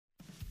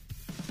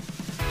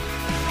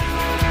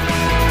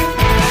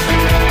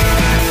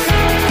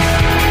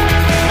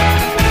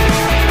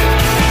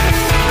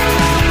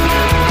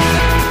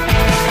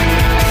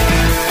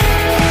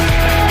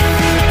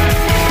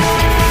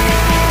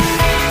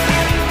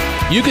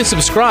You can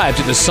subscribe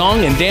to the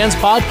Song and Dance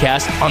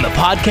Podcast on the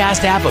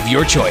podcast app of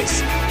your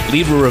choice.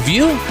 Leave a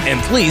review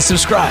and please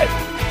subscribe.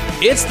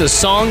 It's the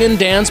Song and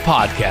Dance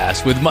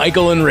Podcast with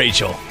Michael and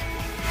Rachel.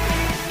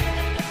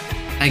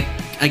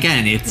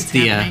 It's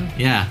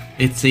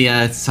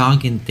the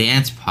Song and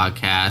Dance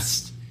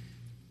Podcast.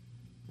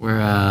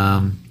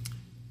 We're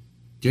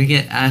doing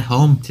it at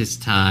home this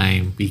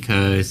time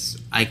because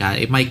I got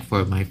a mic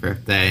for my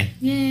birthday.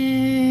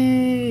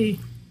 Yay!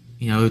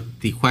 You know,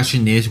 the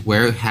question is,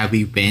 where have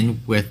we been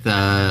with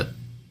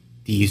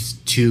these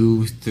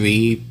 2,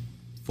 3,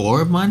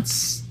 4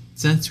 months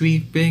since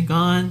we've been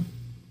gone?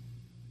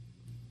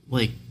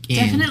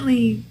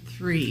 Definitely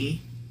 3,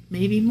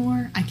 maybe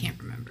more. I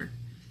can't remember.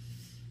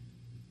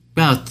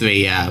 About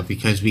 3, yeah,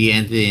 because we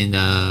ended in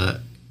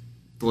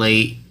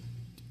late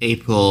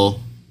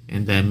April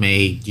and then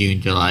May, June,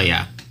 July,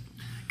 yeah.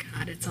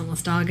 God, it's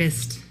almost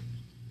August.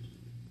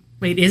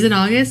 Wait, is it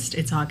August?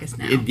 It's August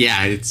now.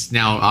 It's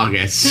now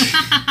August.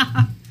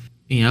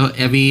 You know,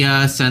 every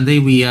Sunday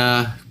we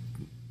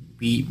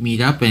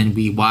meet up and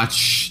we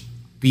watch.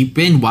 We've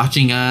been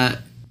watching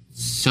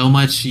so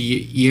much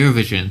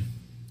Eurovision.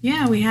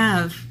 Yeah, we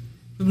have.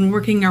 We've been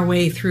working our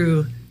way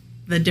through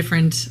the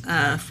different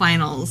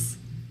finals.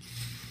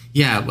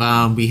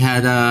 Yeah, we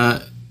had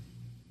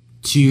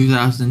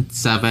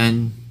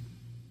 2007,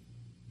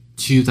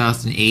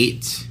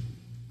 2008,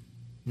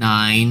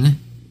 9,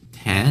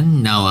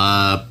 10,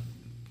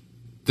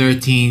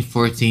 13,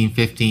 14,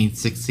 15,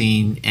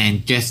 16,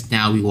 and just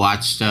now we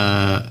watched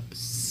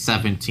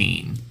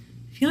 17. I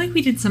feel like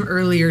we did some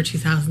earlier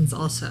 2000s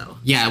also.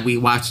 Yeah, we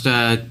watched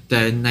the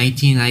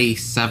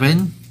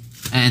 1997,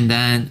 and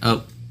then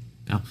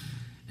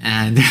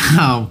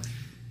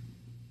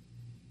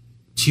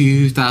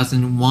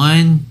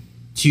 2001,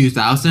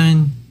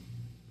 2000,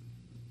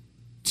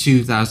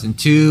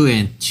 2002,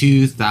 and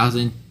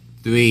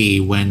 2003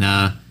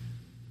 when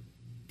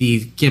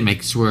these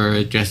gimmicks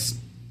were just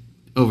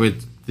over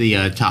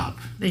the top.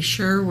 They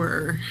sure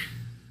were.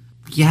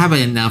 You have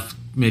enough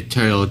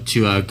material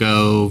to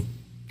go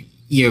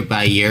year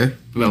by year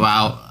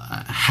without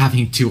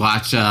having to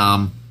watch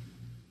all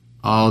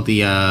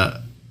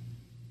the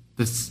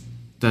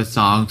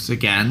songs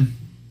again.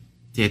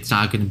 It's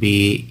not going to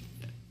be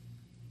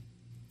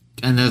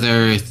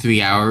another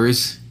 3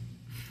 hours.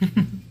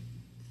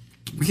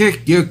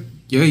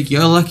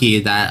 You're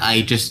lucky that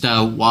I just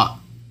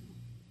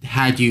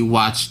had you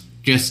watch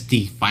just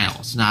the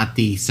finals, not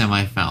the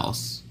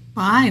semifinals.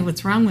 Why?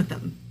 What's wrong with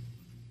them?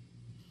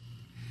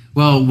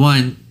 Well,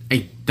 one,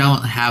 I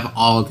don't have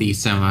all the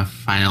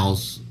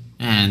semifinals,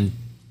 and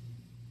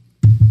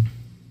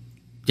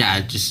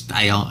I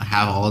don't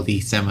have all the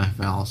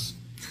semifinals.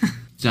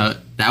 So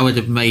that would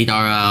have made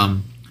our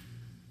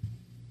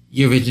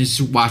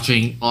Eurovision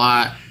watching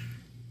a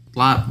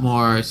lot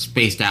more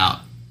spaced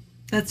out.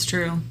 That's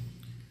true.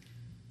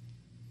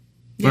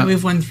 Yeah,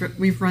 we've run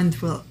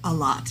through a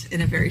lot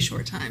in a very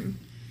short time.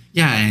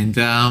 Yeah, and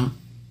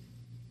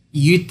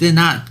you did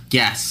not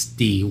guess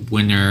the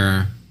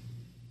winner.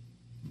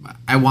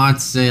 I want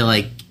to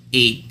say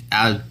 8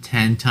 out of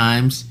 10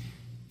 times.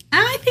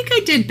 I think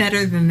I did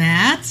better than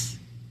that.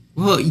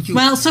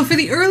 Well, so for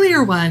the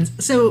earlier ones,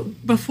 so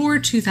before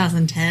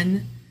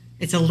 2010,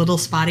 it's a little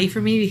spotty for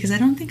me because I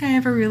don't think I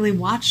ever really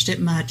watched it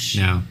much.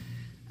 No.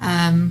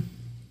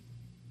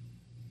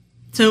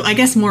 So I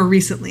guess more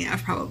recently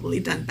I've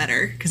probably done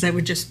better because I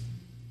would just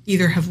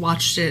either have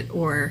watched it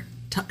or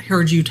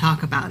heard you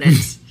talk about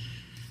it.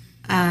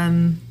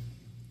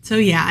 So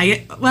yeah,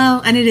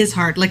 and it is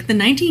hard. Like the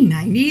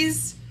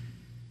 1990s,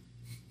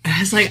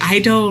 I was like, I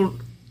don't.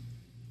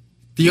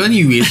 The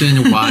only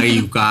reason why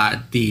you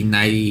got the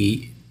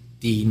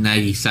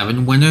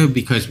 97 winner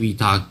because we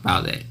talked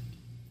about it.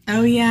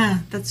 Oh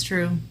yeah, that's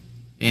true.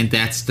 And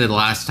that's the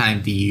last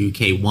time the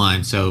UK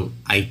won, so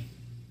I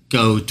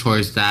go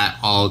towards that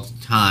all the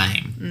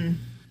time.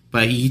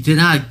 But you did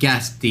not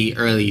guess the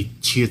early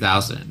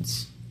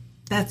 2000s.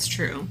 That's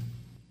true.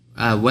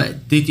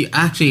 What did you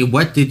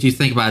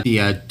think about the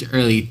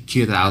early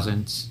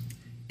 2000s?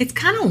 It's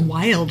kind of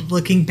wild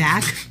looking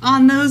back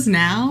on those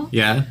now.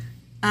 Yeah.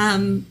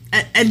 And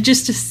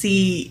just to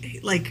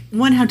see,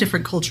 one, how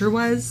different culture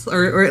was,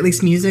 or at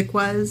least music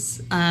was,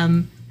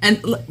 and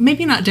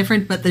maybe not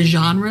different, but the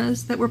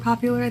genres that were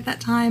popular at that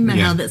time and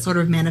how that sort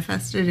of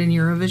manifested in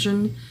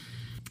Eurovision.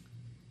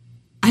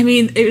 I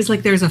mean, it was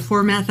there's a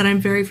format that I'm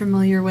very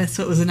familiar with,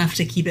 so it was enough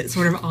to keep it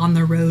sort of on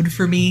the road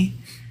for me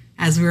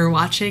as we were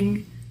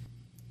watching.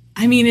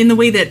 I mean, in the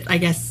way that I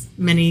guess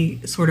many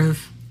sort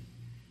of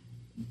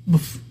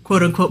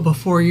quote unquote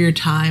before your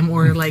time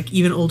or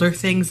even older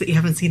things that you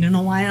haven't seen in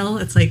a while,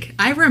 it's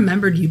I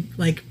remembered you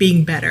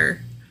being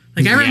better.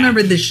 I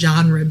remembered this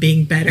genre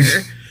being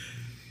better,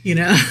 you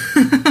know.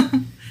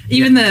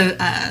 Even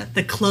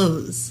the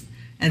clothes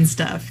and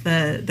stuff,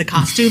 the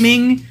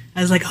costuming,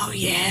 I was like, oh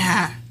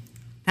yeah,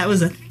 that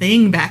was a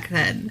thing back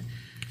then.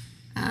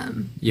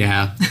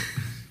 Yeah.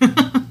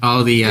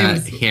 All the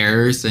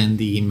hairs and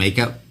the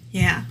makeup.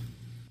 Yeah.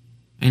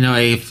 I know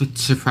I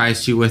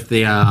surprised you with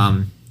the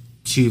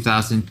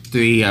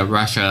 2003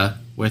 Russia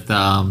with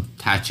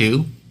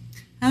Tattoo.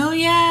 Oh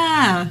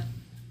yeah,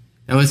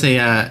 That was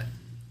a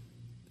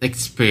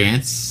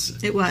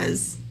experience. it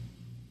was.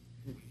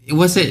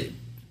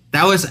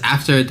 That was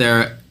after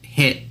their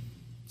hit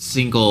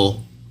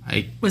single.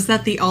 Was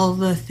that the All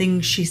the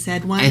Things She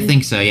Said one? I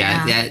think so.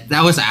 Yeah.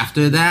 That was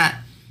after that,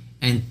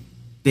 and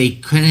they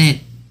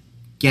couldn't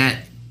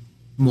get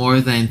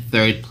more than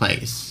third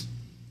place.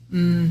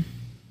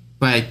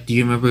 But do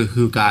you remember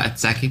who got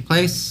second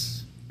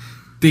place?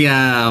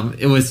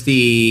 It was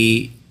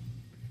the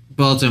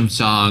Belgium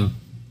song,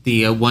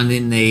 the one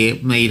in the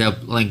made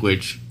up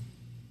language.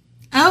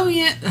 Oh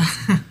yeah.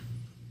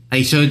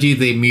 I showed you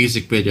the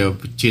music video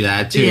to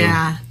that too.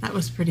 Yeah, that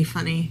was pretty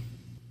funny.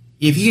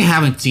 If you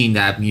haven't seen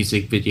that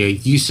music video,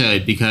 you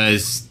should,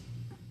 because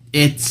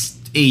it's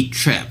a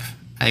trip,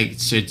 I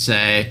should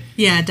say.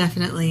 Yeah,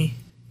 definitely.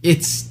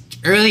 It's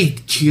early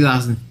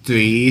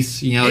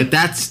 2003s, you know,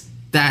 that's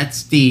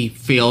the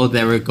feel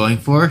that we're going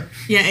for.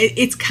 Yeah,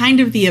 it's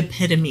kind of the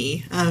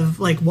epitome of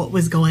like what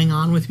was going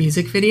on with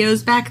music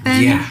videos back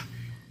then. Yeah.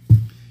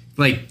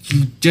 Like,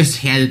 you just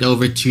hand it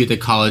over to the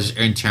college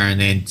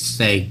intern and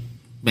say,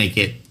 make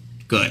it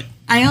good.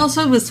 I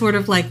also was sort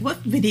of like, what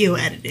video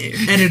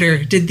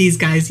editor did these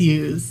guys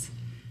use?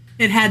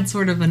 It had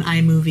sort of an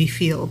iMovie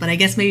feel, but I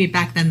guess maybe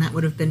back then that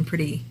would have been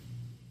pretty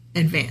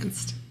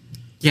advanced.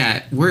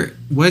 Yeah,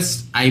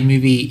 was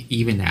iMovie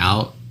even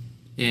out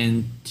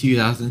in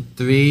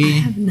 2003? I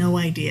have no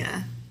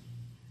idea.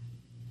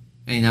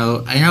 I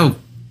know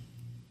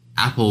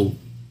Apple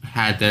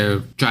had their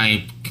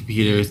giant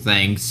computer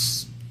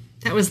things.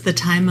 That was the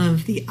time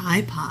of the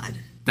iPod.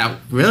 That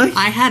really?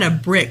 I had a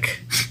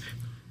brick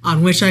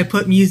on which I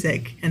put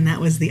music, and that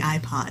was the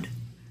iPod.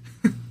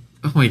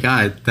 Oh my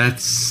god,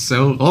 that's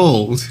so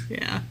old.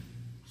 Yeah.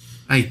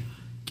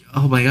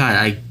 Oh my god,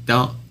 I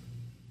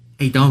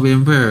don't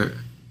remember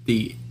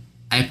the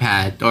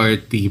iPad or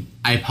the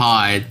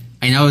iPod.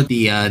 I know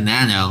the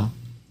Nano.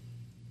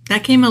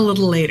 That came a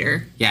little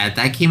later. Yeah,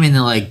 that came in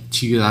like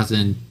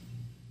 2010,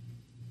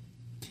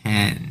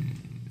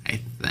 I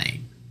think.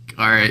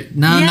 Or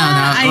no,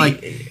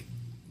 like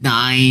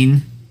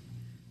 9.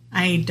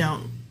 I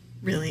don't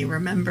really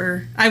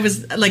remember. I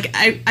was like,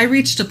 I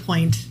reached a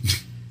point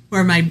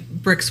where my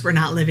bricks were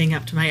not living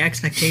up to my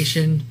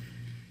expectation.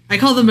 I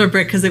call them a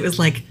brick because it was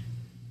like,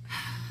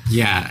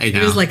 yeah, I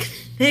know. It was like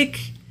thick,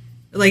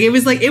 like it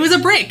was a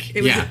brick.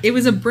 It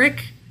was a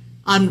brick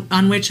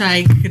on which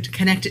I could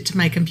connect it to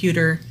my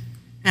computer,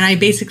 and I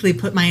basically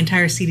put my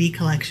entire CD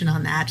collection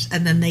on that,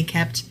 and then they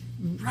kept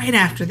right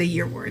after the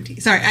year warranty.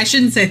 Sorry, I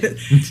shouldn't say that.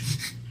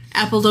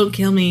 Apple, don't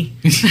kill me.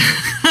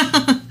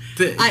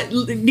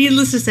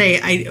 Needless to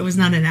say, I was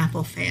not an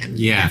Apple fan.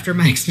 Yeah. After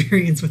my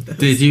experience with those.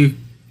 Did you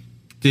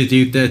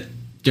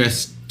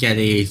just get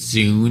a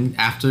Zune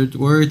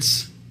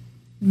afterwards?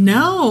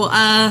 No.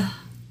 I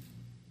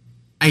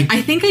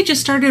think I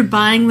just started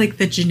buying like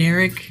the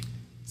generic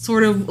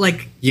sort of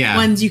like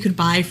ones you could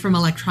buy from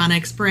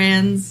electronics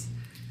brands,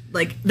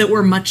 like that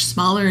were much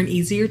smaller and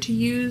easier to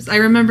use. I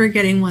remember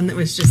getting one that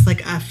was just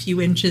like a few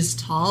inches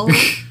tall.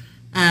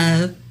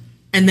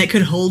 And that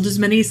could hold as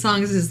many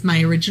songs as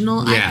my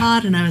original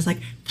iPod, and I was like,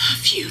 the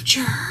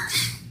future.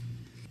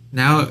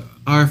 Now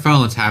our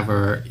phones have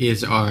our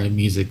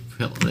music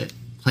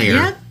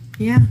player.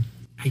 Yeah.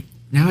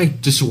 I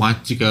just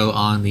want to go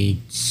on the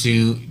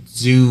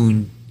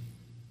Zune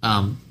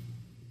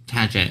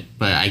tangent,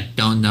 but I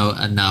don't know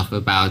enough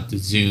about the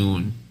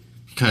Zune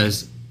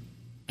because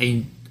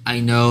I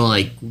know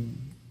like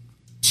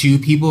 2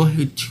 people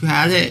who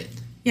had it.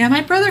 Yeah,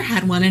 my brother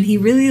had one and he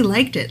really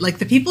liked it. Like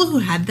the people who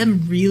had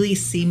them really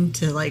seemed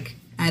to like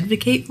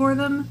advocate for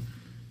them,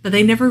 but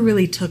they never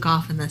really took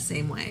off in the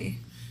same way.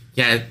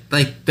 Yeah,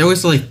 like there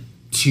was like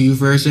 2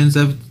 versions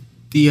of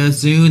the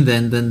Zune,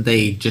 then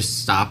they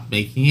just stopped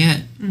making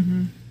it.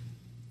 Mm-hmm.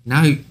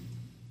 Now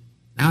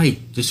I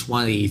just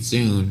want a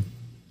Zune.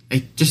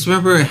 I just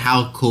remember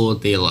how cool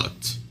they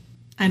looked.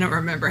 I don't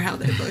remember how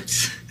they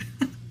looked.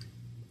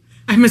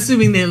 I'm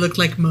assuming they look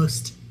like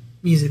most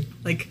music,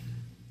 like.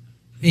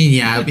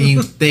 Yeah, I mean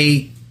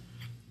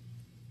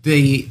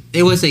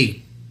it was a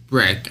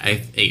brick, I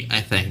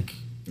think.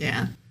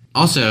 Yeah.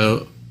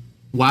 Also,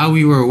 while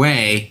we were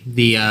away,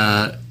 the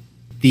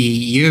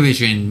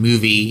Eurovision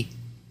movie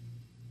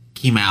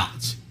came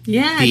out.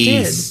 Yeah, it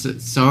did.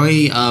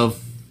 Story of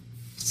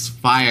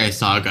Fire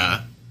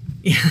Saga.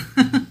 Yeah.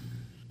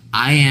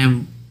 I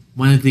am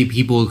one of the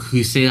people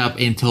who stayed up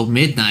until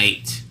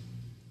midnight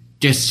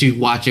just to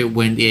watch it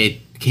when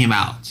it came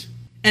out.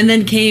 And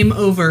then came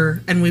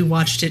over and we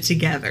watched it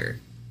together.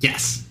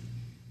 Yes.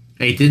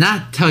 I did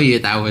not tell you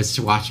that I was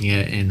watching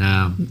it in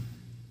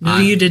No,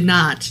 you did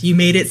not. You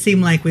made it seem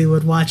like we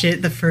would watch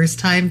it the first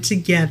time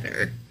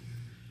together.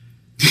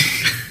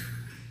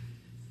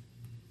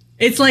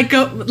 It's like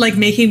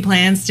making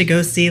plans to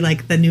go see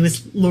like the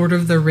newest Lord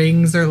of the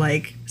Rings or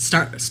like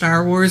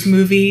Star Wars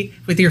movie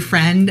with your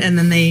friend, and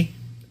then they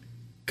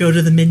go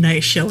to the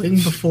midnight showing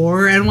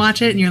before and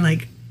watch it, and you're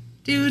like,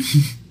 dude.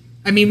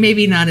 I mean,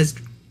 maybe not as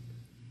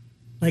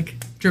like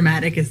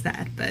dramatic as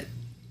that, but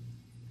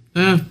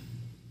the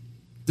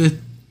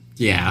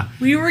Yeah.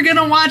 We were going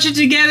to watch it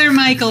together,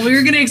 Michael. We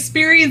were going to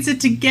experience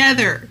it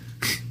together.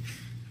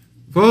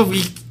 Well,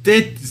 we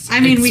did. I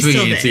mean, we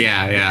still did.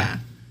 Yeah.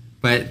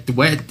 But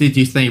what did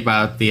you think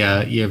about the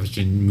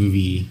Eurovision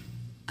movie?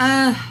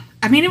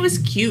 I mean, it was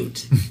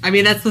cute. I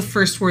mean, that's the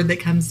first word that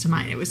comes to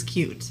mind. It was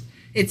cute.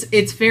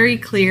 It's very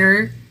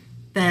clear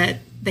that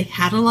they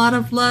had a lot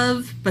of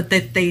love, but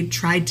that they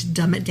tried to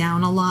dumb it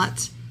down a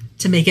lot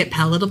to make it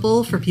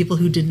palatable for people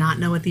who did not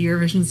know what the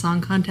Eurovision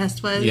Song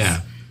Contest was.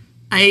 Yeah.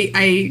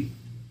 I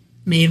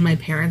made my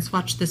parents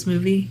watch this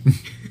movie.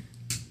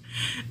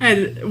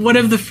 And one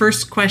of the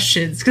first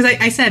questions, because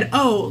I said,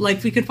 oh,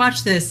 like, we could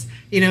watch this.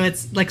 You know,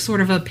 it's like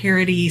sort of a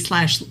parody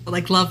 /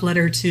 like love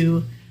letter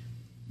to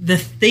the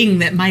thing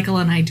that Michael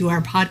and I do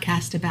our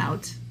podcast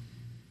about.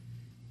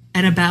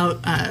 And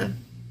about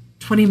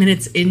 20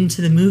 minutes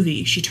into the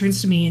movie, she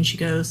turns to me and she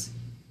goes,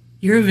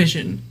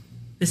 Eurovision,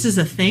 this is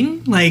a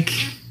thing? Like,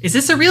 is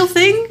this a real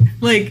thing?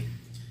 Like,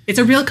 it's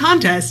a real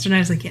contest. And I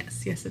was like,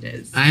 yes, it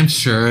is. I'm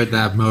sure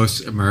that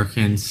most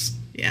Americans,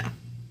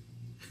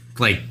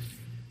 like,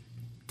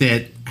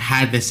 that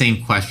had the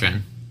same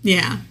question.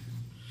 Yeah.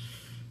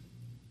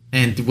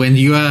 And when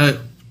you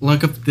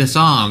look up the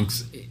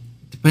songs,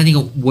 depending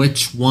on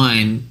which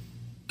one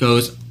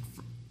goes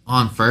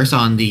on first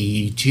on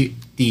the YouTube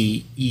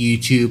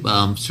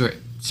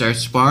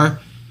search bar,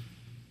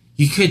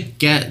 you could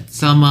get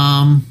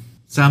some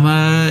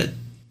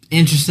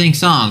interesting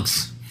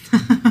songs.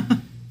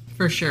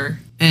 For sure.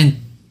 And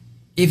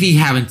if you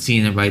haven't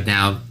seen it right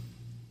now,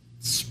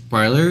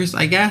 spoilers,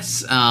 I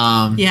guess.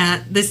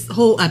 Yeah, this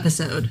whole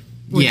episode,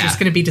 we're just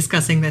going to be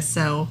discussing this,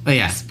 so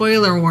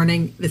spoiler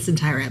warning, this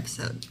entire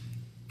episode.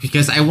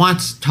 Because I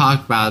want to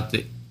talk about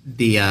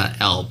the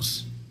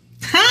elves.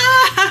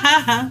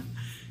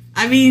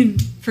 I mean,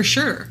 for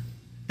sure.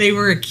 They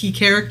were a key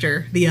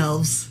character, the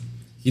elves.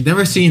 You've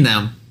never seen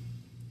them,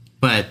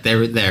 but they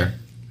were there.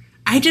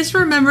 I just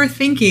remember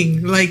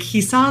thinking, like,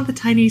 he saw the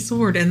tiny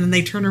sword, and then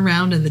they turn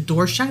around and the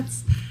door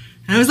shuts.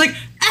 And I was like,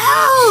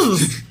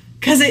 elves!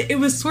 Because it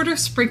was sort of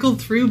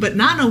sprinkled through, but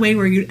not in a way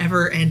where you'd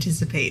ever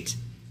anticipate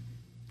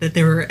that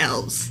there were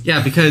elves.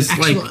 Yeah, because,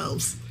 actual like,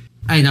 elves.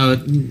 I know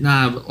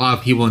not a lot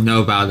of people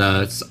know about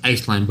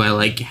Iceland, but,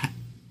 like,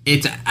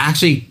 it's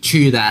actually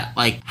true that,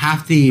 like,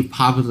 half the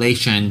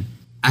population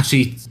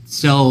actually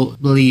still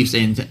believes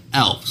in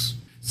elves.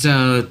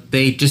 So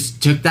they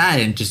just took that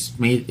and just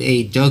made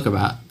a joke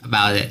about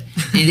it.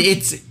 And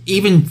it's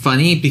even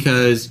funny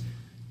because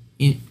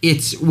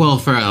it's Will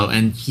Ferrell,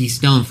 and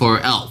he's known for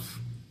elf.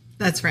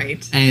 That's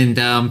right.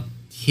 And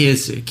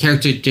his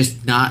character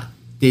just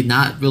did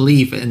not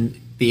believe in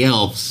the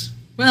elves.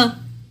 Well,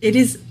 it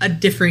is a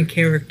different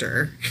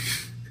character.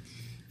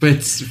 But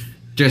it's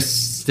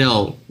just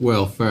still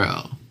Will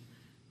Ferrell.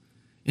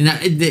 And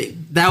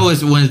that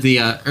was one of the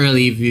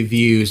early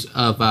reviews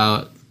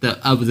about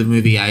the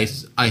movie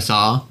I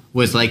saw,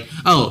 was like,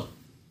 oh,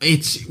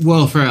 it's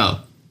Will Ferrell,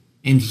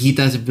 and he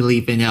doesn't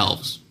believe in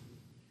elves.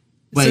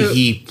 But so,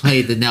 he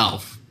played an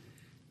elf.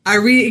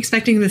 Are we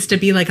expecting this to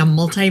be like a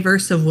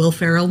multiverse of Will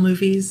Ferrell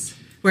movies?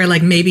 Where,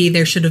 like, maybe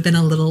there should have been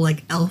a little,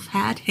 like, elf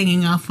hat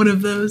hanging off one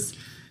of those,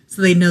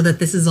 so they know that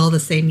this is all the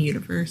same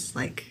universe?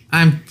 Like,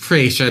 I'm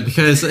pretty sure,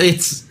 because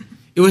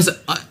it was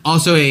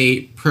also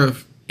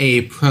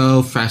a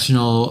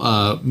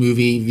professional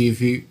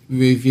movie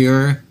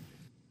reviewer.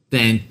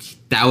 Then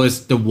that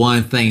was the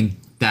one thing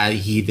that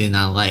he did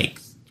not like.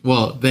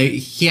 Well,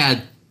 he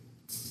had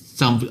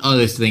some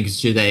other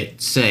things to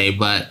say,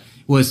 but it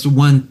was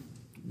one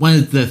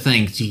of the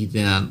things he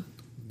did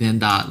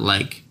not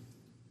like.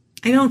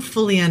 I don't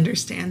fully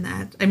understand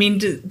that. I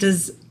mean,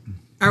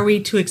 are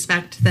we to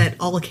expect that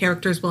all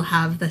characters will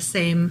have the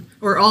same,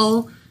 or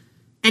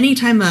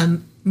anytime a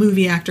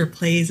movie actor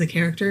plays a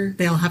character,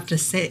 they'll have to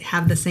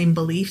have the same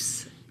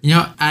beliefs? You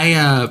know,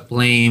 I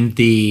blame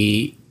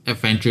the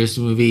Avengers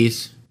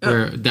movies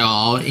where they're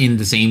all in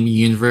the same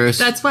universe.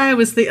 That's why I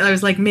was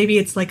like, maybe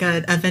it's like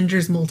a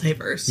Avengers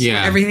multiverse.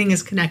 Yeah, everything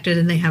is connected,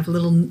 and they have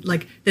little,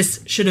 like,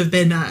 this should have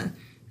been a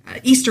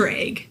Easter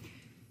egg,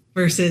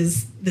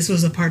 versus this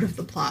was a part of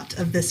the plot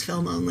of this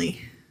film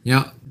only. You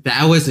know,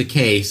 that was the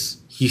case.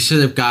 He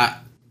should have got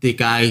the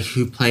guy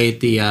who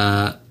played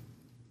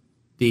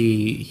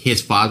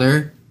his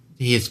father,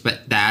 his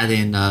dad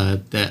in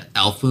the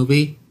Elf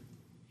movie.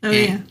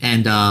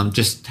 And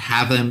just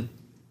have him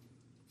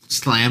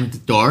slam the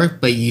door,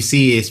 but you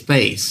see his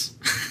face.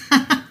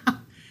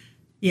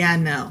 Yeah,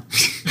 no.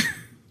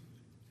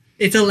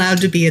 It's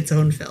allowed to be its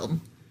own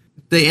film.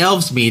 The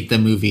elves made the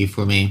movie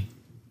for me.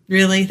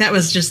 Really? That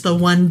was just the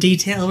one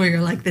detail where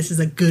you're like, this is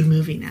a good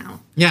movie now.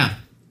 Yeah.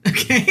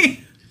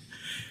 Okay.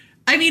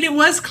 I mean, it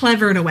was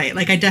clever in a way.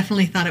 Like, I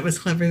definitely thought it was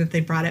clever that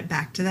they brought it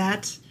back to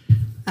that.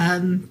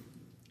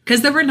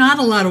 Because there were not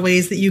a lot of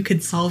ways that you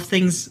could solve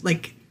things,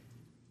 like,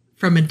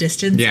 from a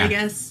distance, I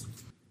guess.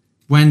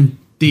 When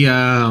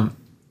the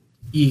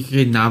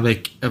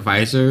economic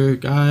advisor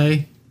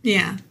guy,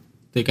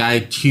 the guy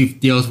who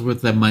deals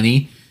with the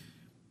money,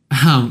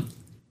 I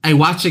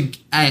watched it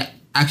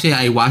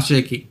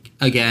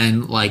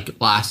again, like,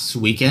 last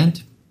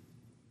weekend,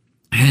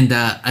 And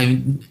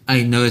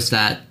I noticed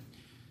that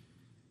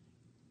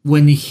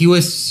when he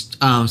was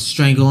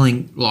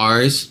strangling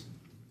Lars,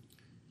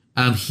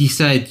 he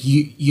said,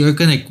 "You're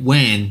gonna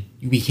win.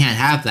 We can't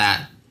have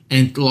that."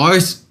 And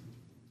Lars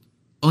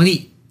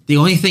the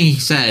only thing he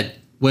said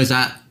was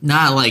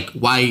not like,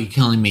 "Why are you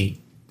killing me?"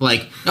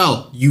 Like,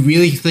 "Oh, you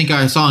really think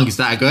our song is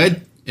that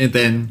good?" And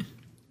then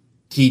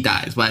he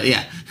dies. But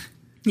yeah.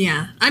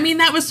 Yeah. I mean,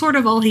 that was sort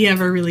of all he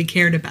ever really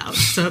cared about.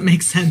 So it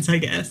makes sense, I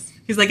guess.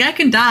 He's like, I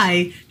can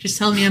die. Just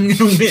tell me I'm going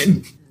to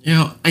win. You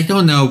know, I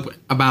don't know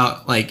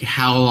about like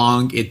how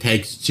long it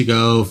takes to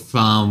go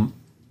from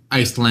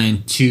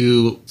Iceland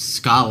to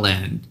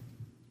Scotland,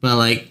 but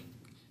like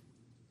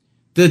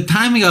the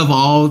timing of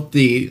all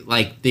the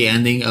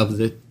ending of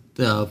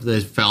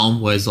the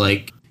film was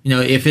like, you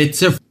know,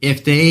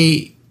 if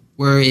they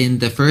were in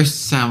the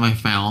first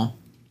semifinal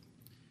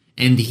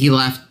and he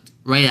left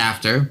right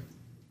after,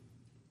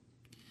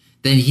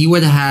 then he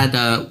would have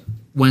had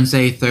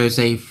Wednesday,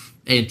 Thursday,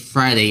 and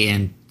Friday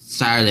and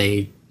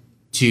Saturday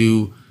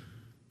to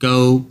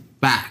go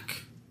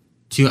back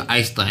to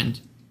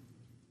Iceland.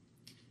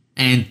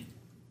 And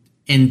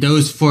in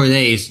those 4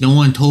 days, no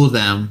one told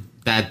them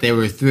that they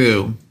were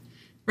through.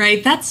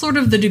 Right, that's sort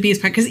of the dubious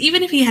part. Because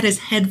even if he had his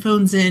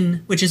headphones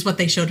in, which is what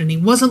they showed, and he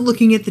wasn't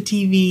looking at the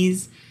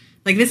TVs,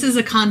 like, this is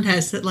a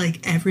contest that, like,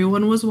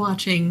 everyone was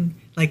watching.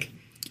 Like,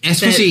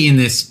 especially in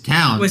this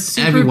town. Was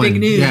super big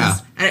news. Yeah.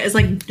 It's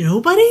like,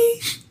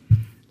 nobody?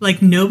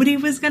 Like, nobody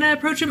was going to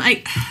approach him?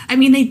 I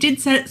mean, they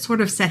did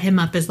sort of set him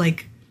up as,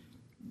 like,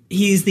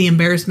 he's the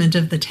embarrassment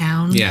of the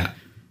town. Yeah.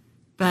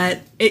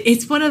 But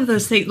it's one of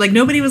those things, like,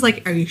 nobody was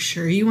like, are you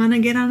sure you want to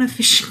get on a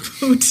fishing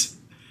boat?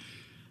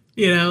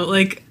 You know,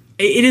 like,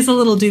 it is a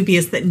little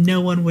dubious that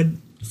no one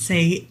would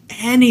say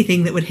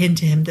anything that would hint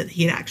to him that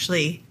he had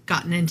actually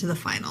gotten into the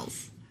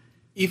finals.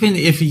 Even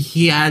if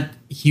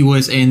he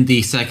was in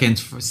the second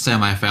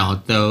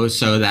semifinal, though,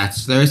 so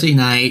that's Thursday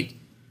night,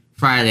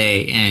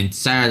 Friday, and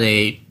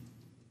Saturday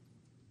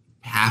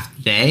half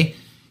the day,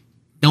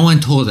 no one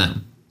told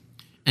him.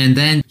 And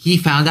then he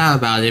found out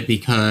about it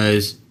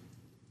because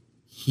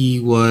he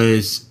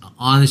was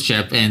on the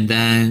ship, and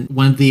then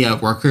one of the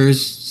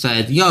workers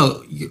said,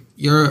 "Yo,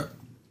 you're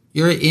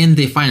in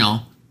the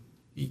final.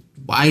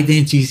 Why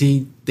didn't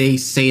you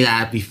say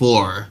that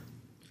before?"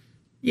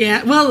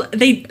 Yeah, well,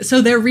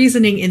 their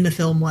reasoning in the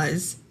film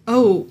was,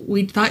 "Oh,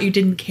 we thought you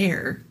didn't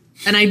care."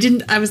 And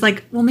I was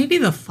like, well, maybe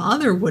the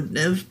father wouldn't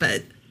have,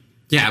 but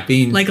yeah,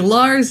 being like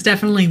Lars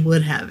definitely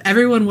would have.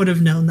 Everyone would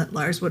have known that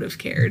Lars would have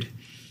cared.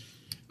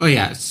 Oh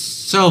yeah,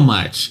 so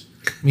much.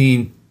 I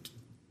mean,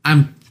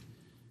 I'm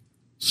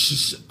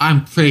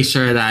pretty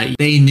sure that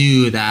they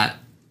knew that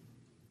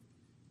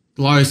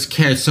Lars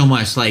cared so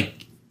much.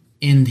 Like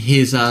in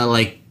his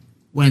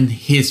when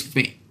his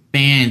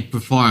band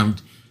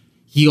performed,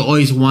 he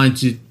always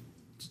wanted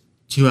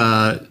to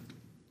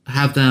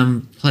have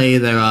them play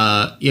their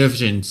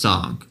Eurovision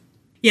song.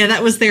 Yeah,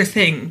 that was their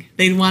thing.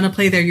 They'd want to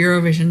play their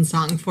Eurovision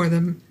song for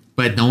them.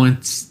 But no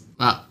one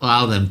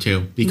allowed them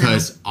to,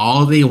 because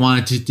all they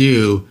wanted to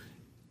do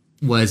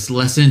was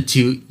listen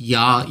to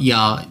Ya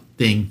Ya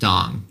Ding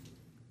Dong.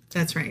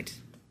 That's right.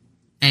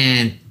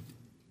 And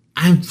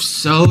I'm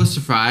so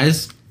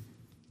surprised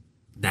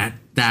that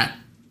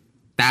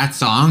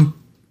song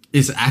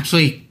is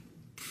actually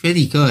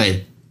pretty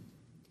good.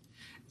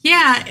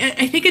 Yeah,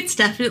 I think it's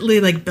definitely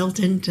like built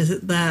into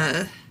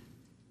the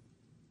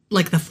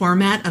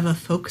format of a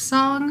folk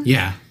song.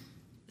 Yeah.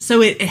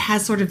 So it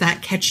has sort of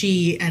that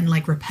catchy and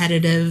like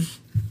repetitive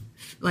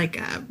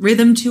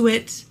rhythm to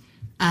it,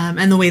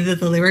 and the way that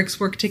the lyrics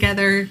work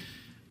together.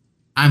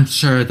 I'm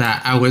sure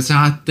that I was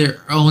not the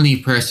only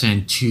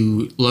person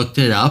to look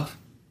it up,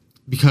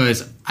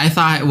 because I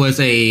thought it was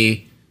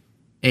a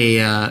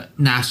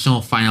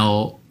national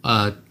final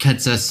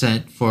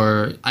contestant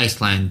for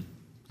Iceland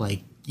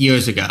like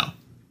years ago.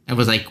 I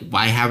was like,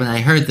 why haven't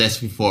I heard this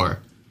before?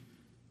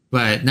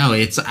 But no,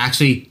 it's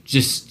actually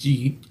just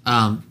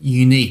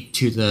unique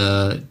to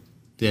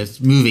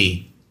this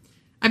movie.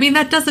 I mean,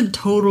 that doesn't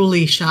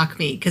totally shock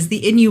me, because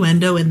the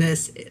innuendo in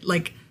this,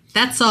 like,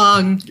 that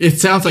song, it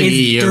sounds like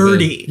is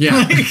dirty.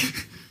 Yeah.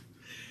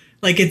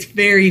 Like it's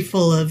very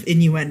full of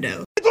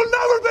innuendo. It will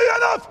never be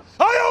enough.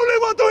 I only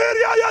want to hear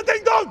Ya Ya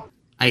Ding Dong.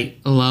 I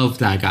love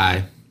that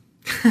guy.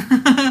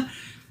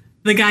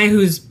 The guy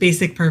whose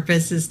basic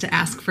purpose is to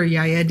ask for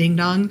Ya Ya Ding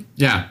Dong.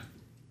 Yeah.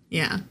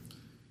 Yeah.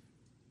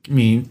 I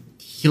mean,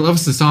 he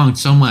loves the song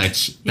so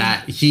much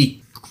that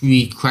he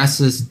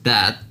requests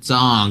that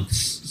song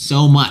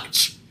so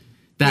much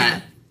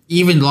that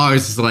even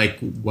Lars is like,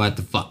 what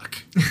the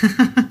fuck?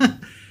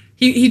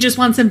 He just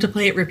wants him to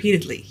play it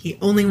repeatedly. He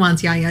only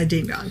wants Ya Ya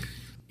Ding Dong.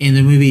 In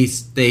the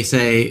movies, they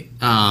say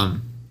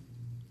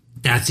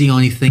that's the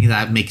only thing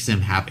that makes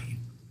him happy.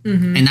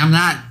 Mm-hmm. And I'm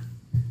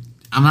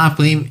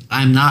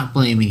not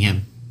blaming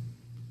him,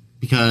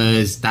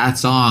 because that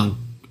song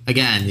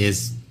again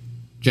is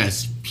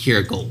just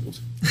pure gold.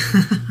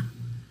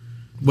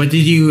 What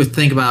did you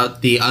think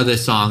about the other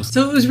songs?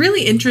 So it was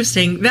really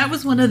interesting. That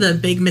was one of the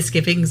big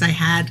misgivings I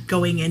had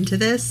going into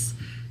this,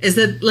 is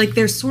that like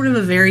there's sort of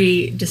a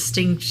very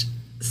distinct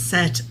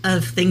set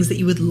of things that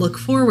you would look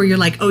for where you're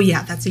like, oh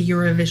yeah, that's a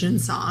Eurovision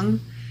song.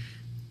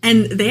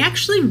 And they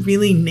actually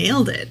really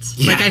nailed it.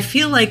 Yeah. Like I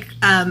feel like,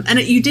 and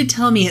you did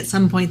tell me at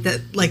some point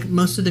that like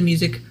most of the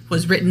music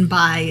was written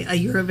by a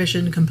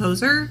Eurovision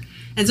composer,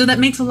 and so that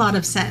makes a lot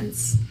of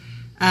sense.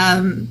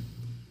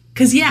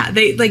 Because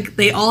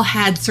they all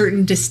had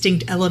certain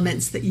distinct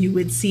elements that you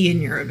would see in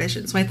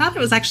Eurovision. So I thought it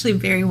was actually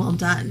very well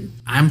done.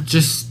 I'm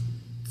just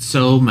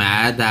so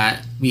mad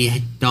that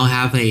we don't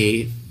have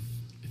a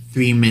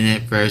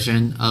 3-minute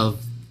version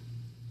of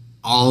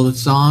all the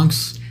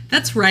songs.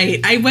 That's right.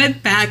 I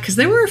went back because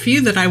there were a few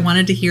that I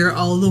wanted to hear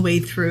all the way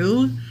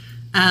through.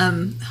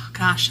 I'm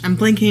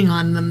blanking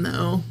on them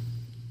though.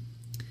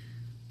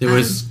 There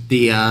was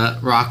the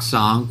rock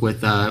song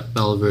with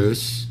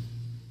Belarus.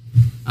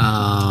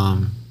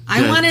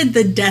 I wanted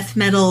the death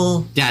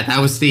metal. Yeah, that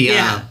was the...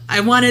 I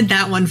wanted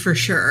that one for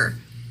sure.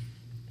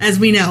 As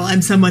we know,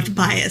 I'm somewhat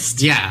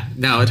biased. Yeah,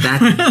 no, that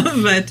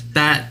but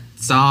that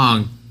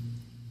song,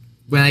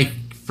 when I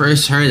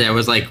first heard it, I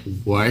was like,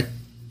 what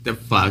the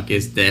fuck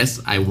is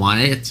this? I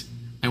want it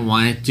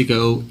to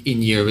go in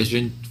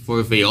Eurovision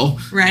for real.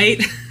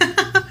 Right?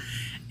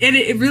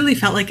 It really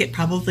felt like it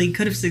probably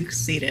could have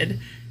succeeded.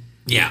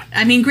 Yeah.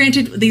 I mean,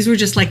 granted, these were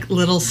just like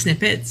little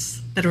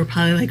snippets that were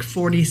probably like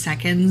 40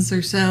 seconds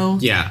or so.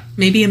 Yeah.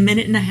 Maybe a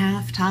minute and a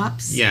half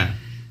tops. Yeah.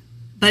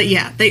 But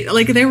yeah,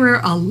 there were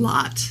a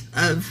lot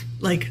of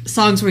like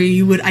songs where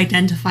you would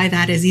identify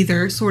that as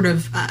either sort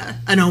of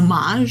an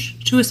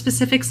homage to a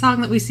specific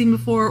song that we've seen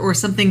before, or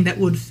something that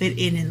would fit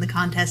in the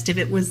contest if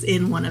it was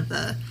in one of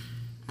the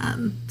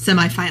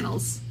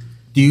semifinals.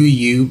 Do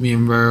you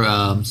remember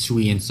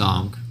Sweden's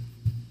song?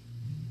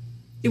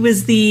 It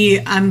was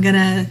the I'm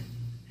gonna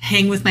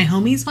hang with my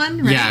homies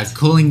one, right? Yeah,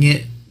 Cooling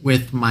It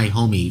with My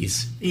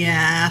Homies.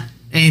 Yeah.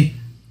 And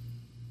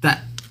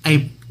that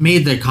I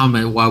made the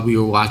comment while we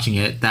were watching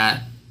it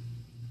that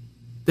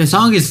the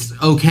song is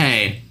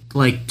okay,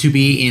 like to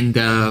be in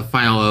the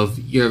final of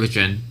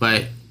Eurovision,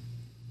 but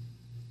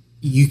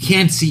you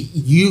can see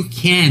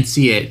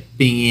it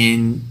being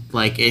in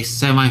like a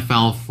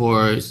semifinal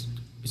for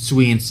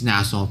Sweden's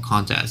national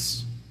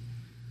contest,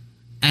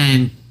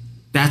 and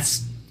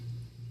that's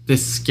the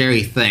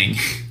scary thing.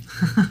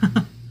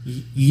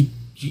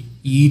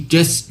 you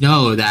just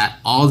know that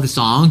all the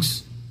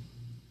songs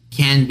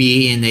can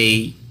be in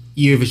a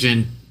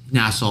Eurovision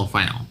national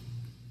final.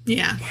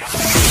 Yeah.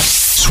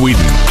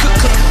 Sweden.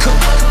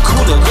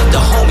 Cooler with the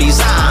homies.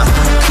 I'm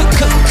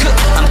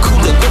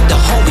cooler with the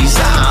homies.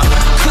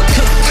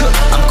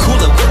 I'm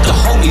cooler with the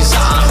homies.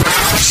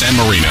 San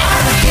Marino.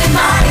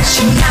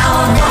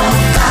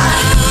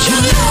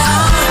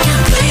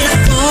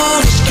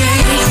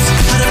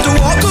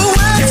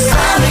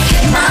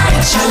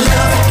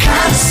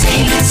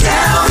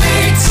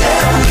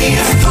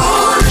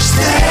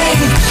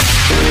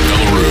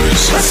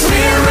 Belarus. The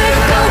spirit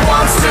that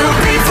wants to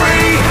be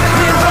free.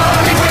 We're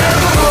running with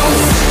the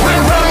wolves.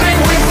 We're running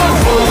with the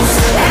wolves.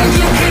 And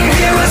you can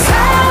hear us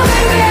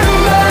howling in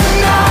the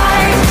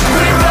night.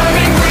 We're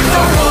running with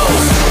the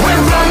wolves.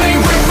 We're running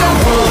with the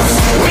wolves.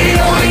 We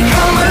only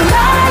come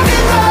alive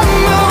in the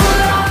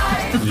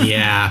moonlight.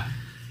 Yeah.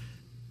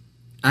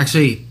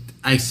 Actually,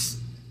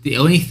 the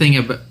only thing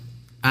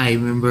I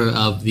remember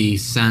of the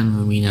San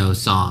Marino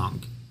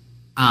song,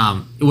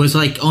 it was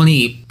like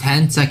only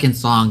 10-second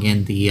song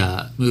in the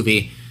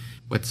movie.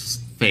 What's his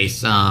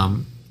face?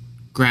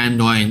 Graham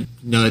Norton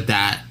noted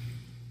that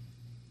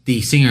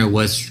the singer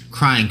was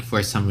crying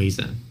for some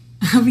reason.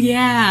 Oh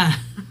yeah.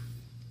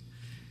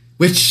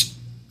 Which,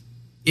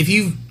 if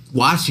you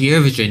watch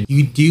Eurovision,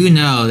 you do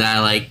know that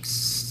like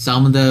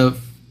some of the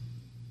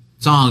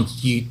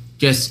songs you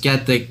just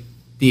get the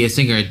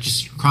singer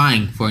just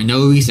crying for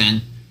no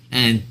reason,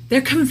 and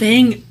They're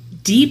conveying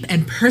deep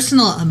and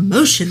personal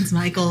emotions,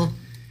 Michael.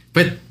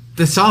 but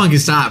the song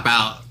is not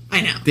about.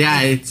 I know.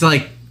 Yeah, it's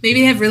like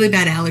Maybe they have really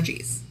bad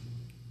allergies.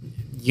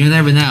 you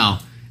never know,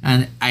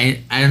 and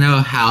I don't know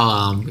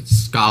how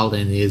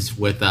Scotland is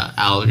with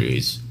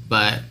allergies,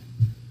 but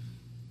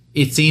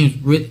it seems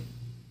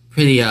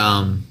pretty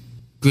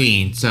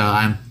green, so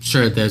I'm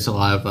sure there's a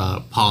lot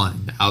of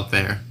pollen out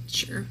there.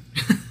 Sure.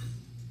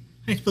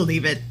 I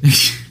believe it.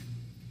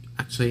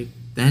 Actually,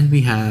 then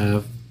we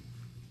have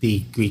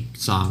the Greek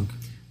song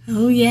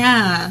Oh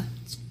yeah.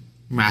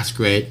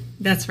 Masquerade.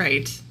 That's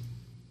right.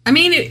 I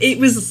mean, it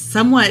was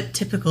somewhat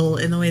typical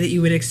in the way that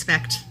you would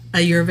expect a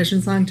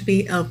Eurovision song to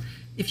be. Oh,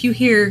 if you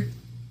hear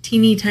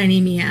teeny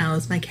tiny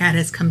meows, my cat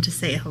has come to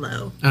say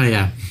hello. Oh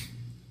yeah.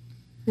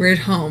 We're at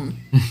home,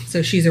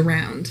 so she's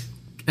around.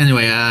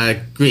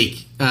 Anyway,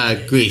 Greece.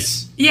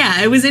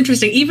 Yeah, it was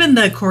interesting. Even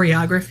the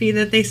choreography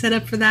that they set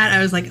up for that, I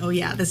was like, oh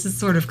yeah, this is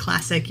sort of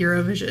classic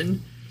Eurovision.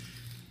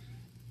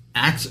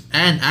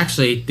 And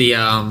actually,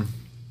 the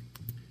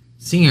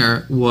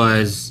singer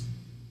was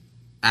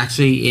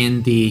actually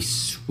in the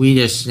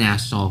Swedish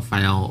national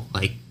final,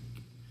 like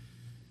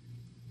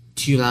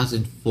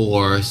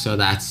 2004. So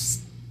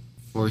that's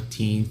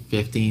 14,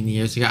 15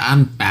 years ago.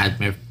 I'm bad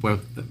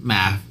with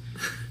math.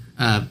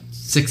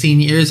 16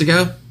 years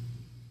ago.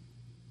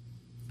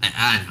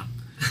 I don't know.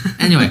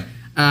 Anyway,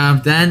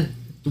 then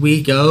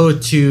we go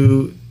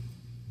to,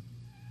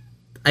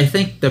 I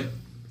think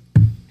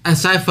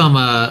aside from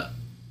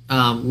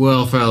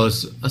Will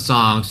Ferrell's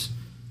songs,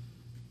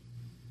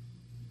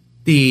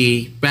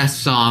 the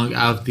best song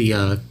of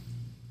the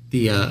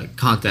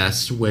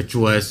contest, which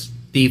was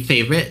the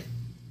favorite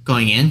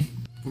going in,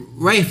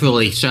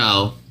 rightfully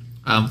so,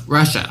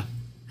 Russia.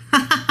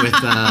 With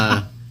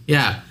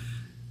yeah,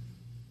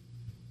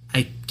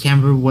 I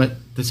can't remember what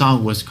the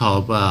song was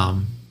called.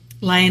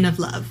 Lion of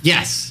Love.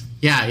 Yes,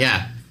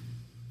 yeah,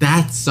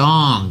 that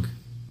song.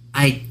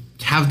 I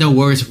have no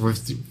words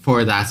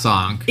for that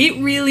song.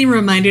 It really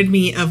reminded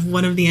me of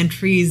one of the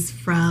entries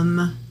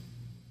from,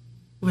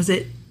 was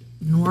it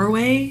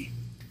Norway?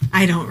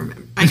 I don't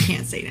remember. I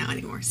can't say now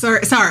anymore.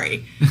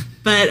 Sorry.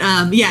 But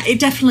yeah,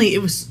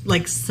 it was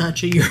like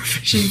such a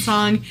Eurovision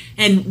song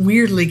and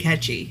weirdly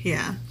catchy.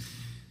 Yeah.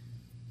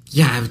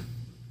 Yeah.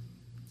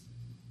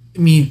 I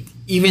mean,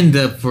 even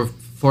the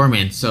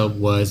performance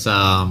was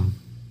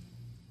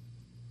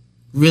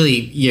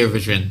really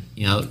Eurovision.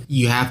 You know,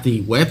 you have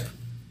the whip,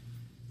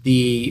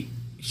 the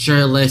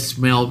shirtless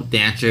male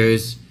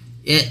dancers.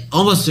 It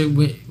almost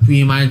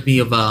reminds me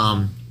of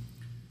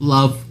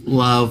Love,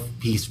 Love,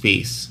 Peace,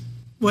 Peace.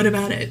 What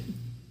about it?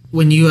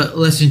 When you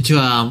listen to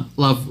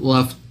Love,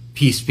 Love,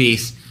 Peace,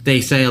 Peace,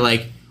 they say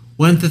like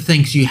one of the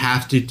things you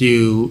have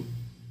to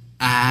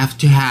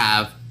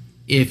have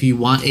if you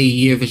want a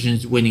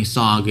Eurovision winning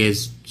song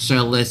is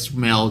shirtless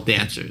male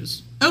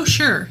dancers. Oh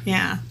sure,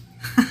 yeah.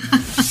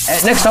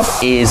 Next up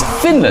is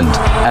Finland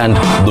and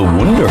The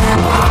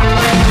Wonderful.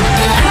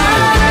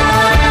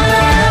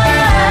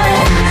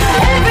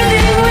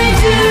 Everything we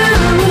do,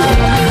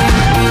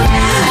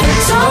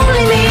 it's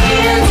only me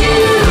and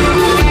you.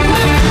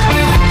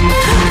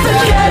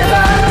 Forget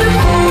about the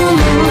full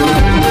moon.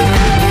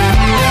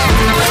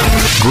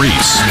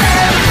 Greece.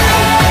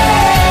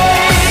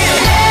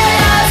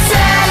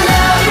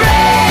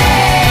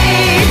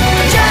 Celebrate.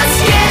 Just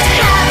get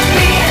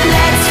happy.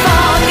 Let's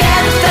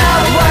forget the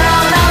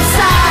world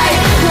outside.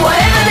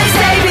 Whatever they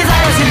say,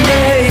 besides your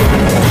name.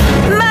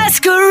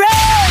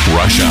 Masquerade.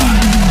 Russia.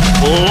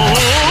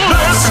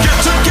 Let's get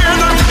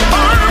together. I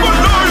will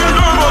know you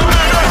know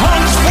that it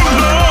hunts for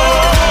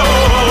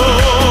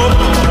love.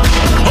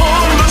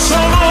 On the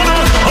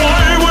savannah,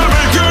 I will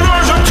make you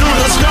rise up to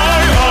the sky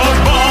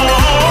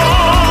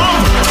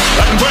above.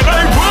 And when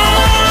I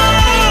roll,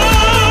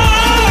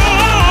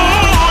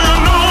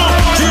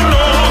 you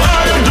know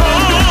I'm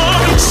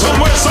done.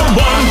 Somewhere,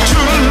 someone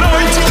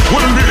tonight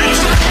will meet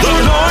the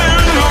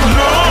lion of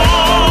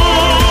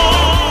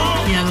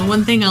love. Yeah, the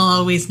one thing I'll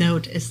always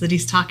note is that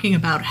he's talking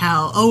about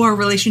how, our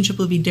relationship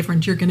will be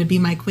different. You're going to be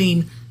my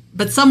queen,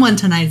 but someone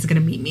tonight is going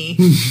to meet me.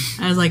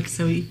 I was like,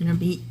 so you're going to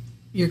meet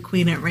your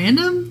queen at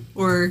random?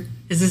 Or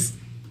is this,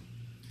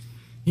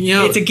 You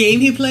know, it's a game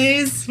he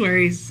plays where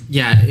he's,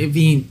 yeah. If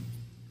you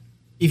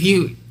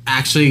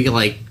actually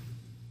like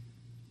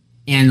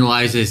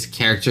analyze his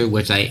character,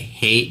 which I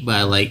hate,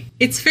 but like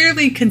it's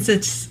fairly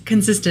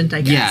consistent,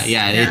 I guess.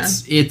 yeah.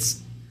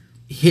 It's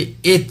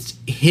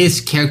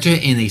his character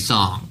in a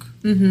song.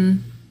 Mm-hmm.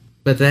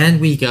 But then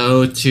we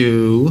go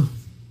to,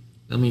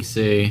 let me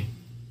see,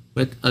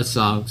 what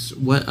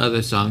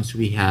other songs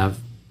we have?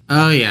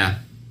 Oh yeah.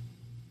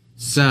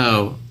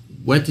 So,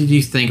 what did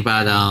you think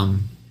about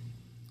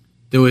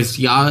there was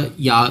Ya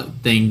Ya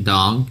Ding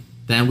Dong.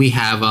 Then we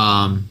have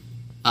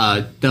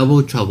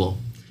Double Trouble.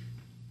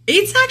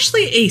 It's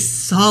actually a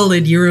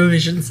solid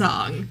Eurovision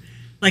song.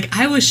 Like,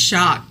 I was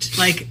shocked.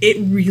 Like, it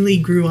really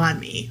grew on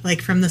me,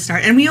 like, from the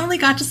start. And we only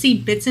got to see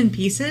bits and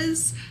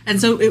pieces.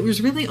 And so it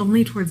was really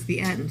only towards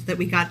the end that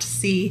we got to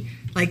see,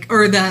 like,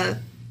 or the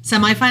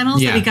semifinals,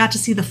 Yeah. that we got to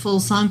see the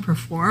full song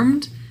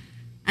performed.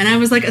 And I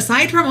was like,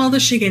 aside from all the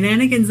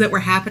shenanigans that were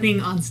happening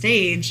on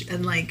stage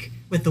and, like,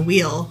 with the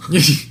wheel.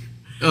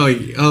 oh,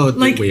 the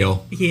Like,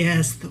 wheel.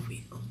 Yes, the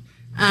wheel.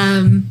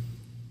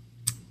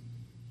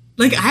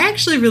 Like, I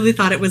actually really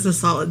thought it was a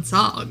solid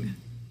song.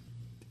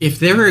 If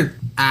they were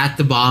at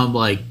the bottom,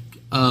 like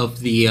of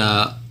the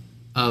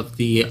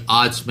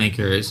odds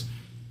makers,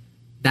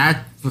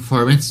 that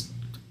performance,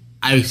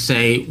 I would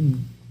say,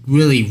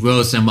 really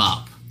rose them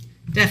up.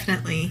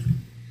 Definitely.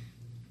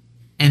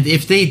 And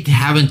if they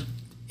didn't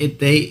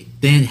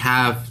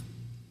have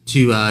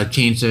to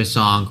change their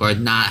song, or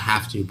not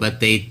have to, but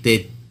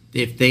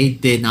if they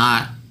did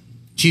not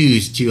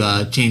choose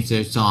to change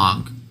their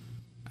song,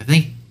 I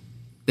think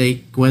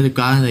they would have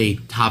gotten a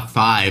top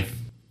 5.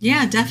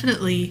 Yeah,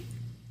 definitely.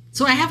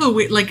 So I have a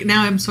weird, like,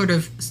 now I'm sort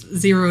of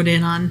zeroed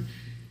in on,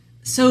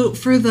 so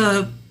for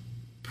the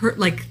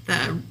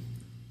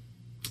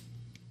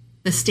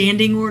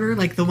standing order,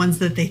 like the ones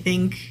that they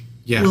think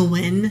Yeah. will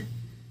win,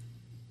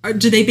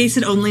 do they base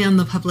it only on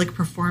the public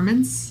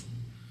performance?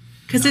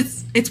 Because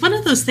it's one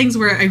of those things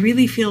where I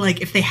really feel like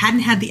if they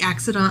hadn't had the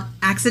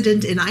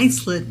accident in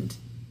Iceland,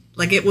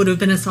 like, it would have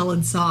been a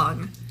solid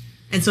song.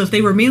 And so if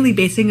they were mainly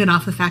basing it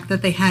off the fact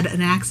that they had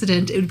an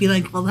accident, it would be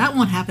like, well, that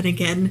won't happen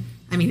again.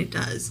 I mean, it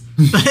does,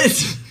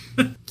 but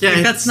Yeah,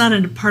 like, that's not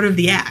a part of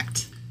the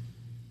act.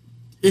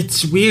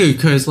 It's weird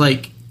because,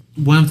 like,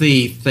 one of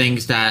the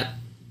things that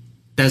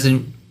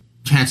doesn't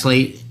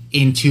translate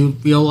into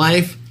real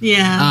life.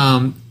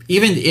 Yeah.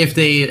 Even if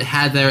they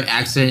had their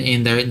accent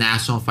in their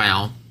national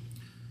final,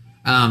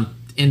 and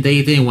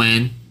they didn't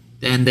win,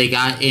 then they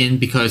got in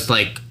because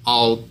like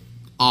all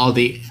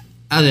the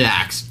other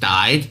acts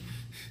died.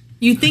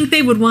 You'd think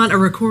they would want a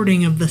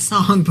recording of the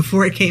song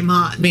before it came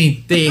on. I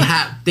mean, they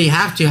have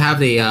to have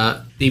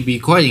the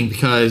recording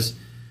because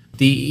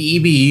the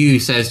EBU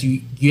says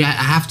you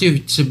have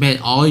to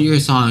submit all your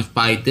songs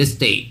by this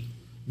date.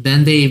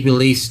 Then they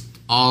released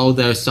all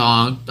the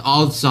songs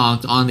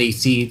on the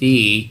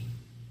CD,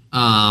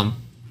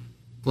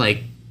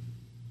 like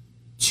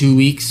 2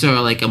 weeks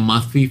or like a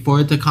month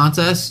before the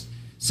contest.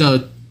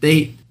 So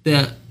the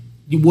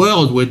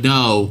world would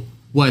know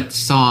what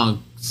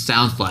song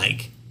sounds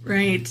like.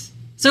 Right.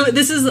 So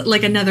this is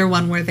like another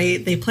one where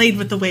they played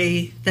with the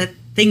way that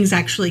things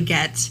actually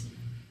get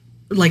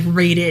like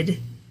rated.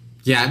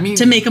 Yeah, I mean,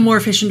 to make a more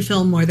efficient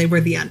film where they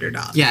were the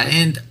underdog. Yeah,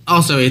 and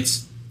also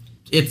it's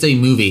a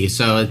movie,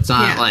 so it's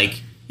not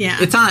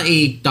it's not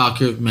a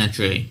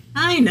documentary.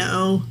 I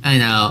know.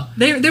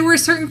 There were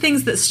certain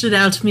things that stood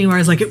out to me where I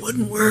was like, it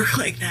wouldn't work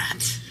like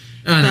that.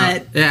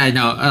 Yeah, I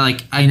know.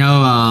 I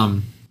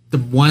know. The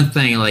one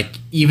thing, like,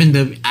 even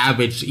the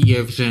average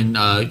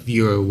Eurovision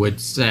viewer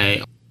would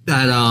say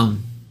that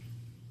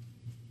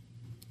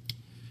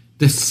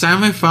the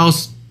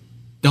semifinals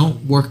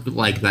don't work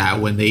like that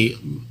when they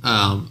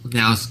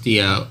announce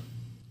the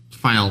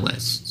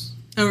finalists.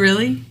 Oh,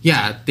 really?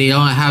 Yeah, they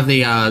don't have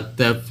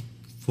the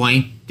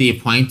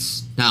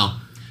points. No.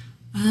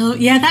 Oh,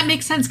 yeah, that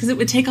makes sense because it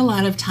would take a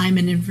lot of time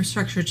and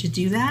infrastructure to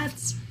do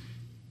that.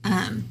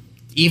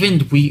 Even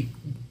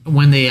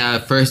when they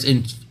first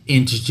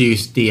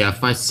introduced the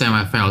first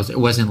semifinals, it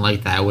wasn't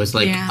like that. It was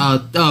like,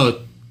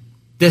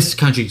 this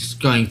country's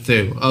going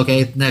through.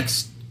 Okay,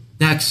 next,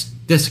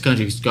 this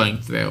country's going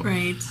through.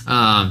 Right.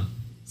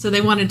 So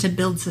they wanted to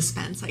build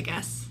suspense, I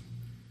guess.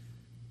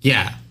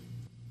 Yeah.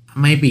 I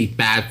might be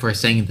bad for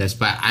saying this,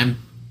 but I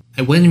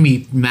wouldn't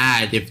be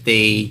mad if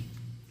they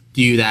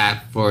do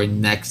that for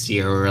next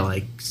year or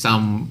like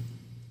some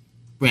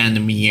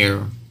random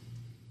year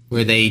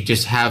where they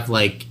just have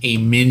like a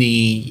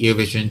mini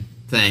Eurovision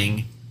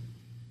thing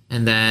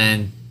and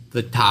then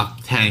the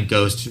top 10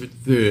 goes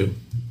through.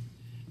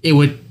 It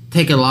would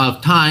take a lot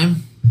of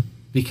time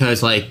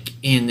because like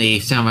in the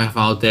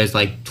semifinal there's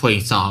like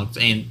 20 songs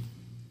and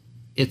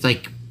it's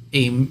like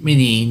a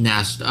mini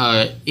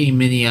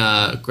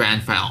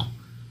grand final.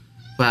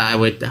 But I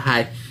would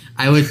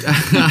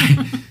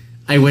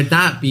I would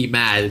not be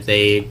mad if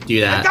they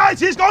do that. Hey guys,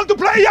 he's going to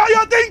play Ya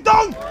Ya Ding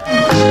Dong!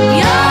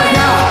 Ya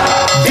Ya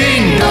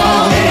Ding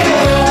Dong.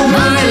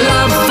 My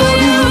love for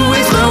you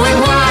is growing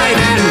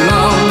wide and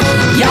long.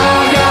 Ya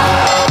Ya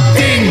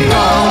Ding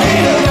Dong.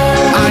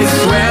 I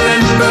swell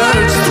and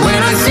burst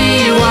when I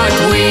see what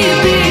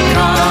we've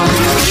become.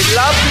 We'd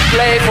love to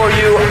play for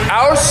you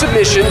our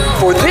submission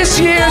for this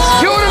year's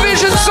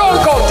Eurovision Song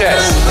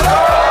Contest.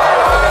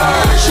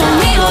 Show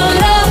me your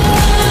love,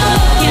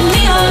 give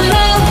me your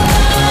love.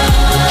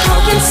 How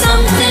can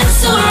something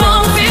so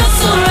wrong feel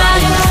so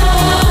right?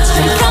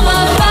 Straight from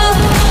above,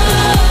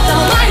 the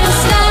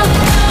lightest love.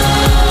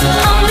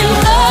 I'm in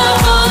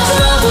love or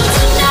trouble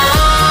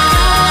tonight.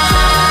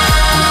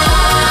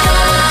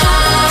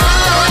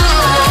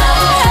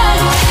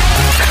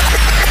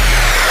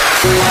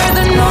 Where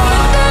the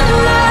northern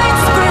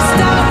lights burst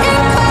out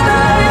in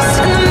colors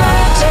and the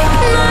magic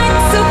night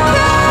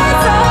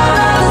surprise all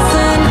of a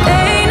sudden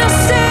eina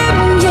sem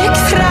ég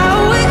þrái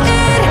að vera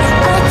með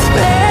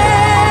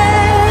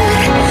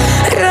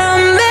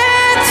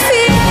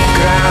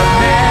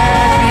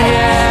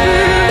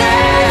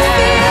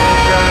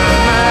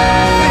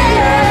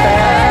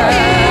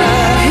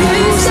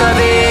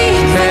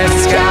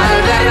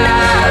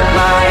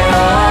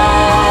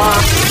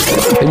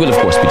They will, of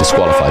course, be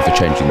disqualified for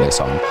changing their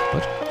song,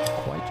 but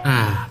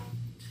quite.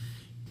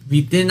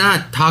 We did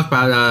not talk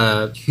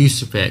about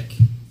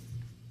Husavik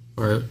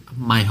or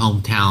my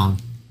hometown.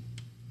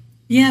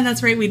 Yeah,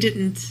 that's right. We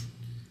didn't.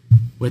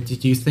 What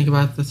did you think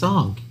about the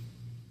song?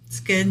 It's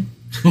good.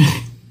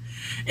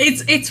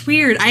 It's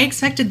weird. I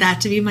expected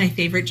that to be my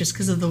favorite just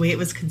because of the way it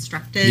was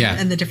constructed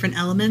and the different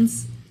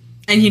elements.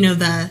 And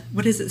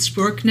what is it,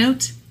 Spork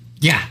note?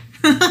 Yeah.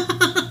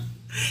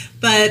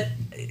 But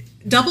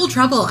Double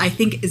Trouble, I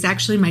think, is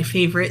actually my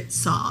favorite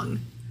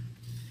song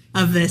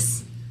of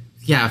this.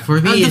 Yeah,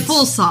 for me, Of the it's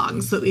full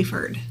songs that we've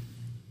heard.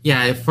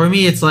 Yeah, for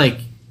me, it's like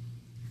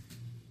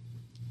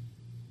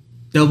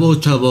Double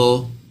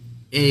Trouble.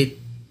 It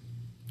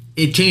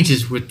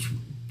changes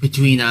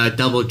between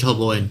Double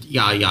Trouble and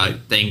Ya Ya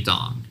Ding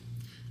Dong.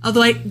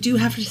 Although I do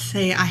have to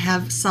say I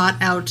have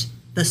sought out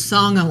the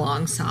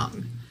song-along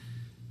song.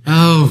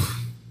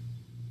 Oh,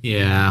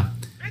 yeah.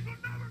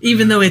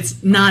 Even though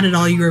it's not at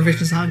all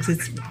Eurovision songs,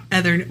 it's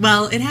other.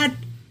 Well, it had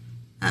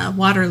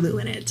Waterloo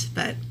in it,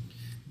 but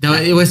No,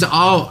 it was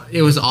all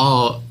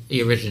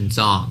Eurovision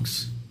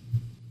songs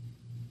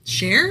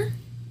Cher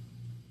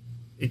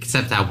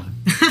except that one.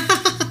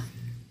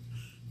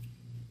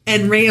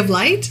 and Ray of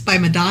Light by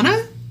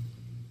Madonna.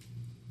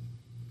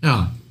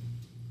 Oh.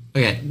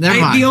 Okay, never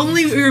mind. The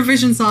only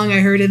Eurovision song I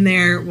heard in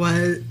there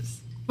was...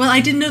 Well, I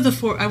didn't know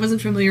I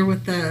wasn't familiar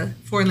with the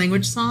foreign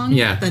language song.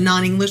 Yeah. The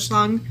non-English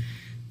song.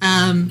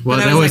 But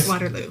that I was was-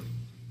 like Waterloo.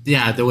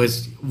 Yeah, there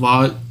was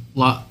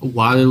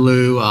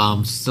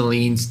Waterloo,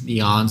 Celine's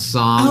Neon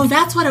song. Oh,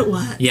 that's what it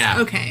was.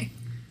 Yeah. Okay.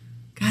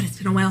 God, it's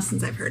been a while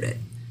since I've heard it.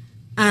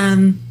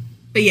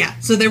 But yeah,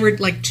 so there were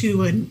like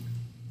 2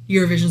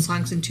 Eurovision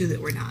songs and 2 that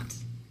were not.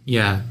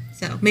 Yeah.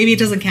 So maybe it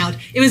doesn't count.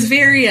 It was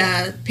very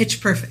pitch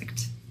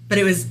perfect, but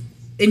it was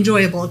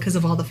enjoyable because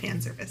of all the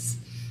fan service.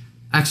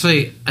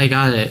 Actually, I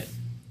got it.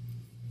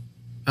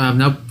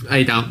 Nope,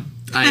 I don't.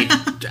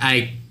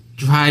 I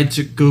tried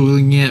to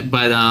Googling it,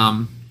 but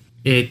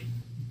it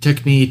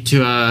took me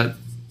to a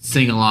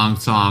sing-along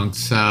song,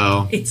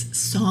 so... It's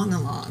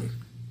song-along.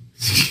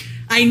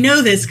 I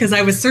know this because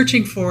I was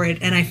searching for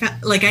it, and I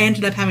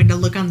ended up having to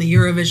look on the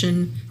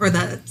Eurovision, or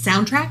the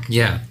soundtrack.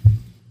 Yeah.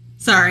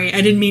 Sorry,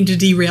 I didn't mean to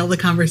derail the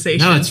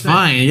conversation. No, it's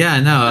fine. Yeah,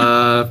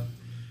 no,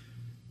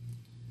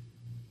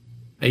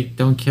 I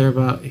don't care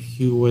about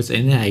who was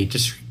in it. I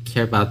just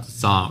care about the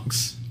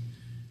songs.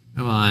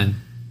 Come on.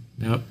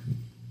 Nope.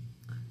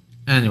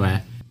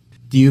 Anyway,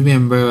 do you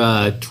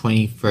remember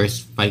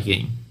 21st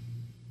Viking?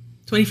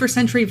 21st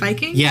Century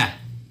Viking? Yeah.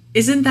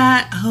 Isn't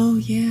that... Oh,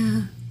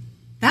 yeah.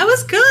 That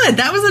was good.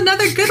 That was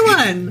another good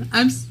one.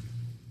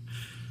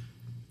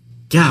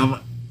 Yeah.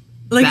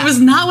 It was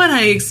not what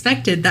I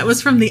expected. That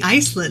was from the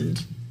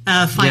Iceland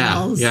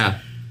finals. Yeah.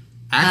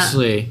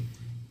 Actually,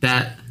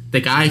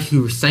 the guy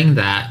who sang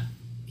that,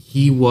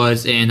 he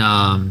was in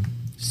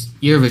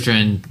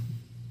Eurovision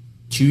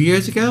 2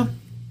 years ago,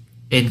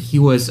 and he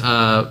was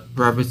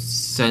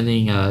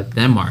representing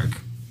Denmark,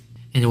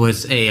 and it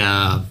was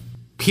a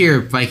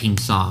pure Viking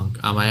song.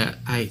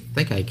 I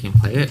think I can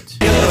play it.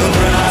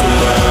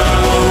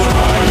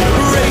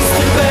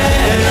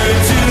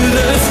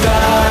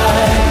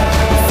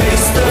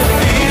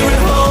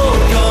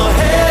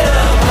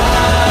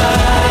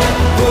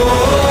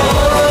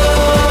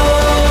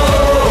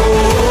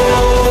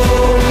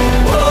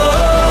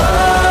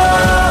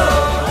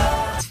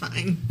 It's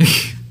fine.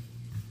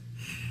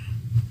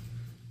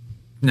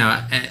 No,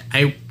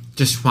 I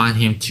just want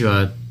him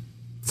to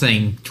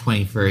sing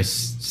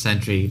 21st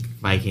Century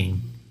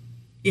Viking.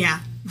 Yeah.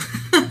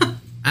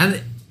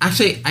 And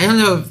actually, I don't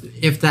know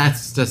if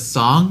that's the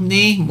song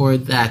name or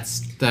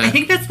that's the... I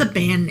think that's the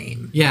band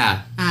name.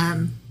 Yeah.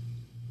 I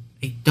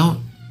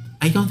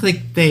don't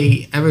think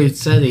they ever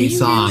said a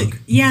song.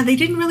 They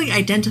didn't really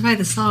identify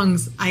the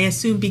songs, I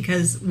assume,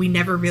 because we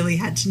never really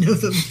had to know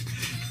them.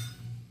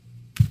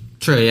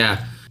 True,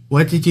 yeah.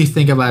 What did you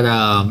think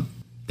about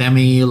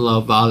Demi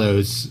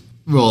Lovato's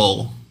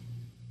role?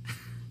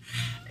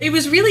 It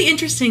was really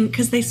interesting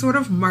because they sort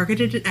of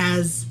marketed it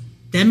as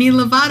Demi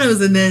Lovato's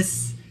in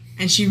this,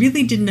 and she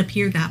really didn't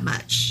appear that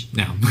much.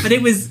 No. But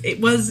it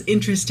was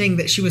interesting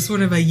that she was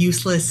sort of a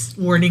useless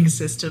warning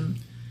system.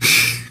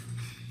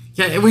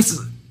 Yeah, it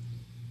was...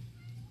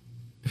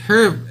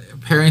 Her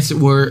appearance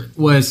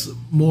was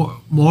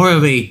more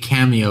of a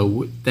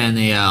cameo than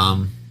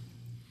a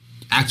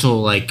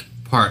actual like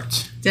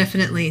part.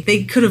 Definitely,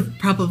 they could have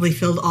probably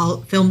filmed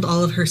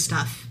all of her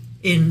stuff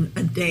in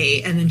a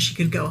day, and then she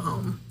could go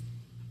home.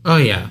 Oh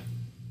yeah,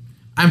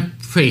 I'm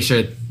pretty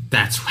sure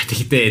that's what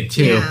they did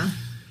too. Yeah.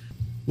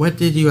 What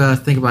did you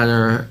think about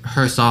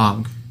her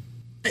song?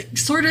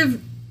 Sort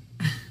of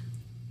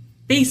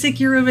basic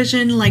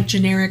Eurovision, like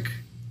generic,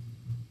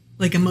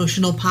 like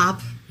emotional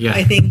pop. Yeah.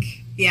 I think.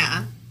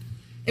 Yeah.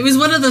 It was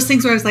one of those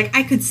things where I was like,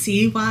 I could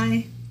see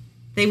why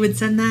they would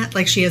send that.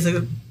 Like, she has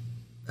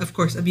of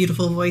course, a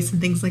beautiful voice and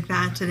things like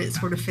that, and it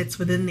sort of fits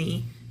within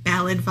the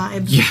ballad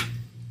vibe. Yeah.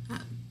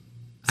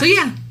 So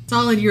yeah,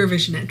 solid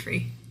Eurovision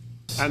entry.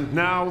 And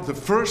now the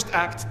first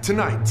act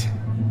tonight.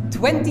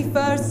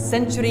 21st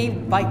Century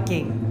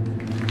Viking.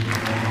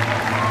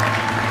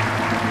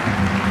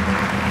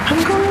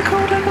 I'm going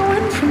cold like a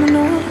wind from the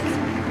north.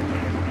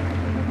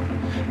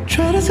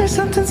 Try to say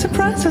something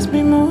surprises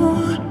me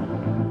more.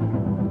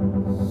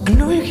 I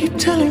know you keep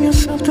telling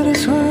yourself that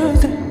it's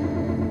worth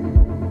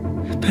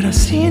it, but I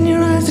see in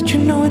your eyes that you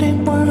know it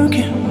ain't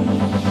working.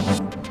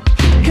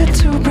 You're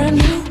too brand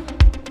new,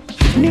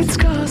 need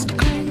scars to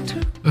cling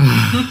to.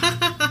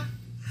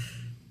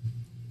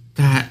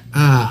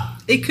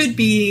 It could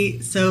be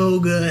so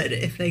good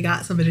if they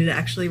got somebody to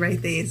actually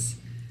write these.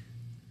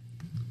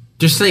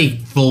 Just say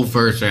full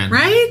version.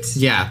 Right?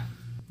 Yeah.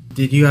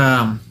 Did you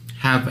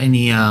have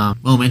any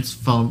moments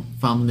from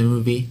the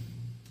movie?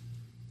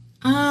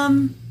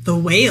 The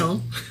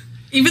whale.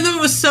 Even though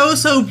it was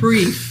so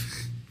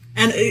brief.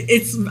 And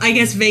it's, I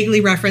guess,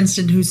 vaguely referenced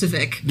in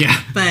Husavik. Yeah.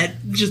 But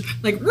just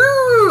like,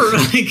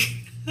 like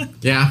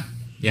Yeah.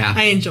 Yeah.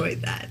 I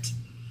enjoyed that.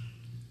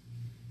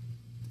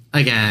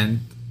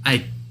 Again,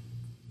 I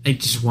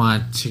just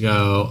want to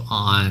go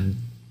on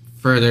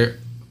further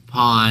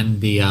upon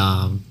the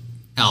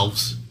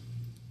elves.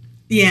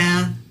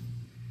 Yeah.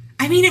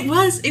 I mean, it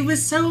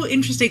was so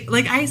interesting.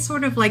 Like, I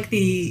sort of like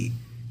the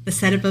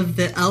setup of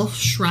the elf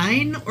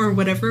shrine or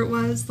whatever it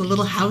was, the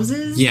little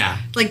houses. Yeah.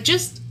 Like,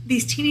 just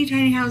these teeny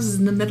tiny houses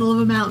in the middle of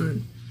a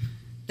mountain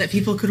that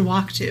people could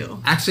walk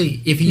to.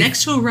 Actually, if you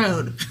next to a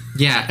road.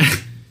 Yeah,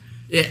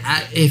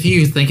 if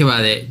you think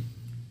about it,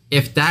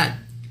 if that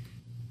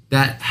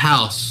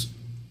house,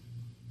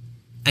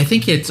 I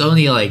think it's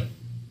only like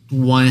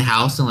one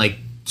house and like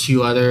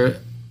two other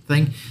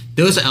thing.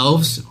 Those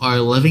elves are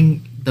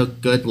living the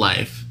good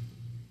life.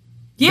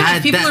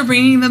 Yeah, people are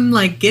bringing them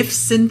like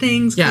gifts and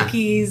things,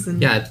 cookies,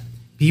 and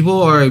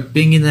people are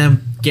bringing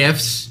them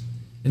gifts,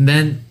 and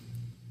then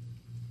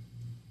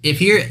if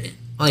you're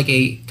like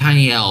a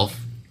tiny elf,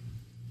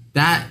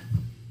 that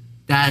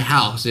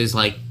house is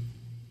like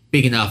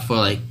big enough for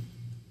like,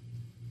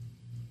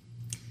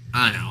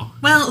 I don't know.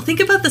 Well, think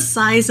about the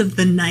size of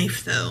the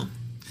knife, though.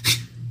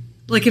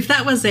 Like if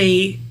that was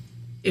the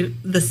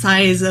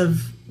size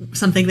of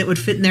something that would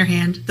fit in their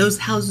hand, those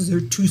houses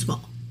are too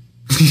small.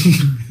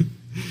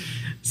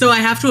 So I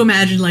have to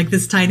imagine like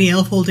this tiny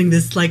elf holding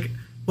this like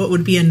what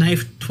would be a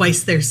knife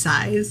twice their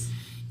size.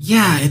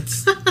 Yeah,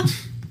 it's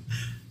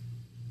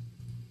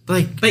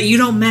like, but you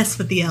don't mess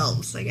with the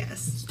elves, I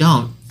guess.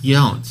 You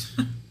don't.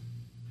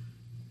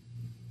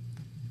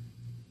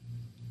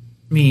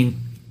 I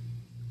mean,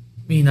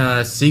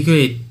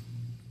 Secret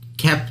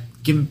kept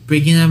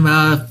bringing them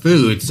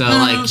food, so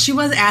well, she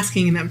was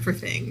asking them for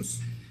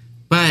things.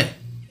 But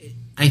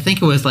I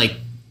think it was like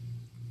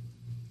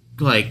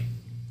good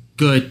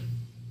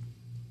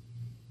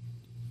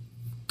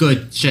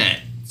shit.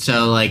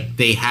 So like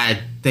they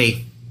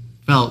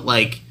felt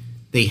like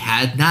they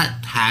had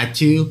not had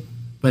to,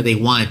 but they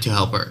wanted to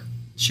help her.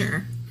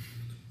 Sure.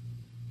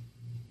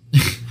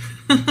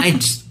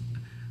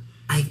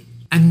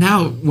 I'm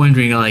now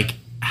wondering like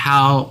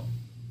how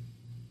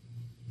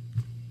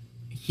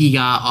he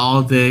got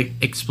all the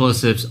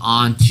explosives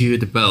onto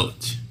the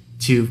boat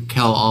to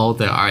kill all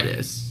the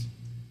artists.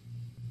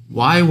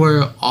 Why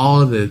were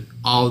all the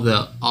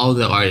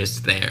artists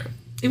there?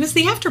 It was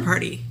the after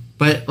party.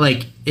 But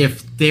like,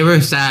 if they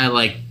were sad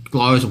like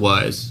Lars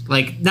was,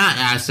 like not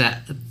as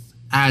sad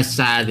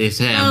as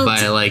him, well,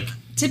 but like,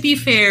 to be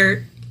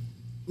fair,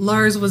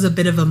 Lars was a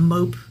bit of a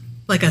mope,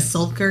 like a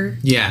sulker.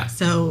 Yeah.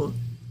 So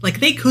like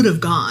they could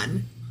have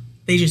gone,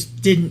 they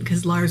just didn't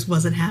because Lars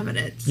wasn't having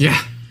it. Yeah.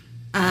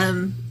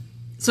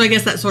 So I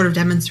guess that sort of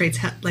demonstrates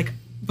how, like,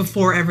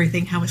 before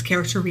everything, how his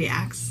character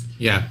reacts.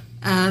 Yeah.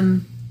 I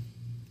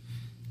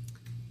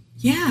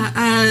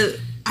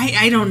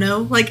don't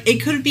know. Like,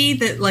 it could be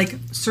that, like,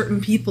 certain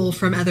people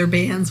from other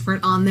bands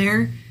weren't on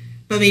there,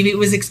 but maybe it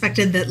was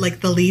expected that, like,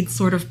 the leads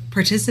sort of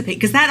participate.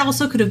 Because that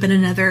also could have been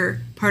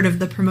another part of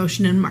the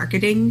promotion and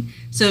marketing.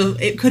 So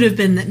it could have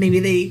been that maybe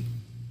they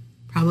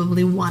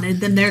probably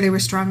wanted them there. They were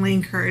strongly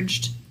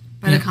encouraged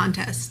by the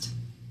contest.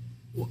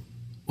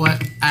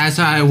 What, as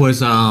I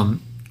was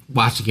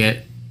watching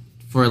it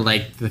for,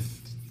 like, the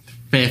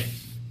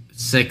fifth,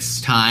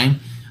 sixth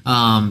time,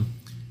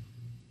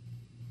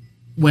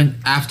 when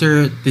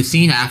after the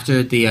scene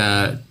after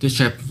the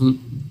ship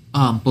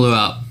blew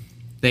up,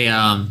 they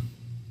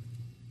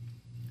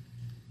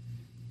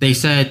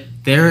said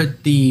they're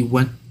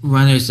the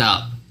runners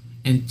up,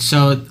 and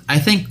so I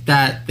think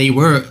that they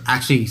were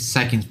actually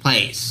second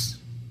place.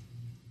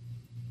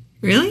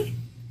 Really?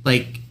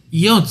 Like,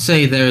 you don't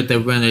say they're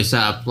the runners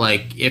up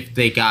like if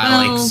they got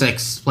like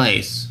sixth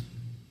place.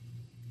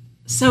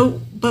 So,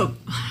 but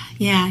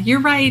yeah,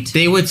 you're right.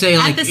 They would say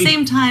like at the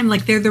same time,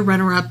 like they're the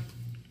runner up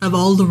of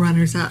all the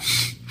runners up.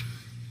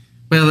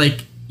 But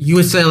like you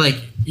would say like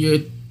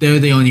they're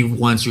the only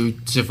ones who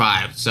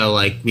survived, so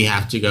like we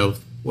have to go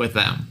with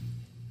them.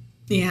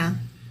 Yeah.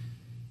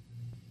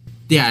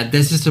 Yeah,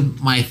 this is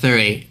my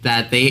theory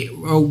that they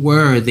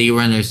were the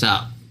runners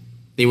up.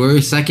 They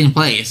were second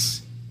place.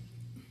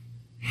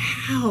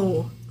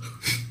 How?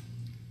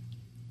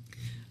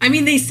 I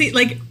mean, they see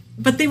like,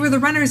 but they were the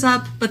runners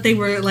up, but they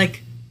were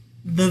like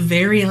the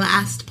very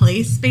last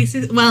place,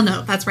 basically. Well,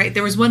 no, that's right.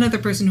 There was one other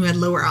person who had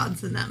lower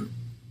odds than them.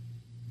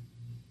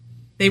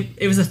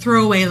 It was a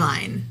throwaway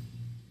line.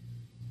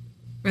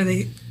 Where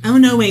they? Oh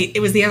no, wait! It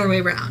was the other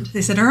way around.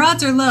 They said our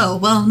odds are low.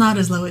 Well, not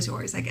as low as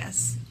yours, I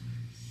guess.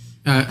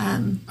 No,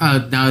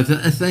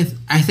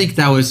 I think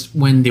that was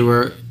when they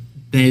were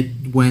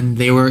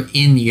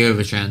in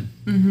Eurovision,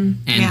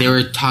 and they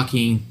were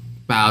talking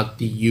about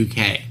the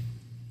UK.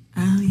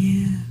 Oh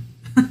yeah.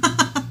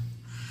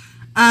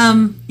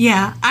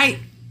 Yeah. I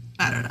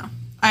don't know.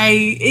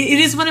 It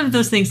is one of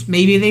those things.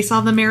 Maybe they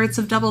saw the merits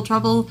of Double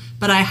Trouble,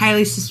 but I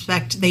highly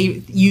suspect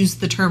they used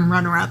the term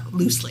runner-up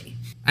loosely.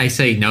 I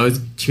say no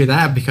to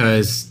that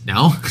because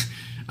no.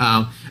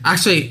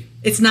 Actually,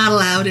 it's not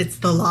allowed. It's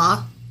the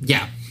law.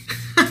 Yeah.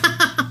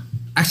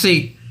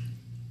 Actually,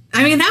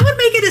 I mean, that would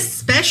make it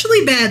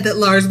especially bad that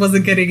Lars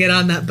wasn't going to get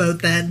on that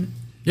boat then.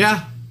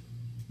 Yeah. I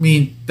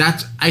mean,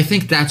 I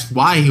think that's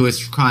why he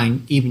was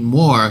crying even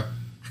more,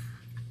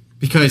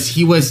 because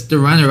he was the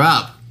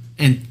runner-up,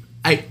 and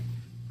I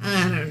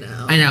don't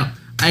know. I know.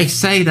 I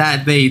say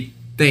that they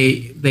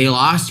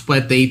lost,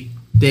 but it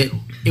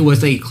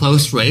was a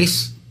close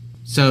race.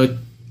 So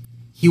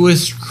he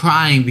was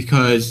crying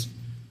because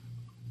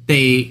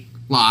they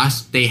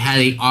lost. They had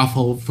an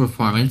awful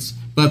performance,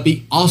 but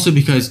also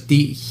because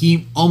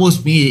he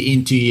almost made it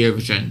into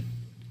Eurovision,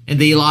 and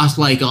they lost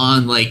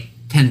on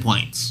 10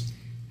 points.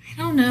 I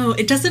don't know.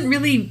 It doesn't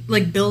really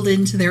build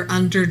into their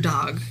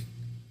underdog,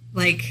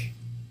 like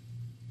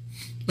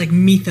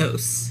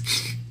mythos.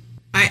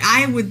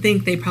 I would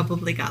think they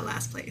probably got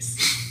last place,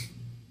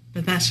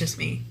 but that's just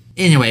me.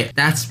 Anyway,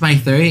 that's my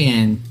theory,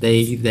 and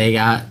they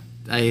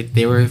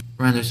were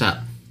runners up.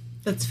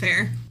 That's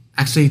fair.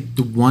 Actually,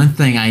 the one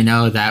thing I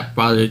know that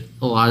bothered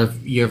a lot of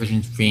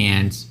Eurovision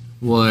fans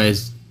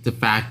was the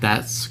fact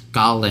that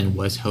Scotland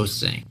was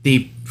hosting.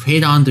 They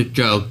played on the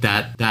joke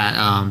that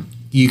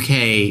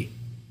UK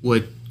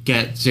would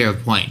get 0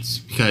 points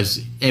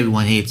because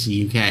everyone hates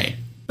the UK.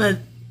 But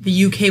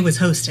the UK was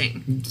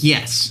hosting.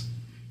 Yes.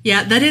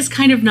 Yeah, that is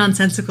kind of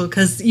nonsensical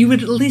because you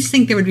would at least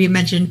think there would be a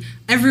mention.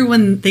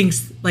 Everyone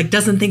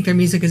doesn't think their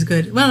music is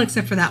good. Well,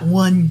 except for that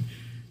one.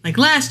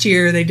 Last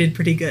year, they did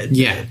pretty good.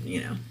 Yeah.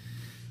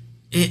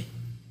 But,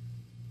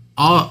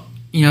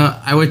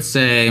 I would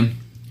say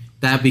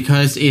that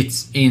because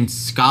it's in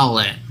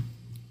Scotland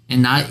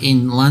and not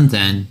in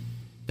London,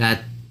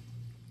 that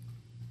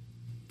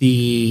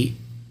the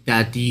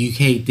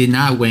UK did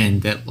not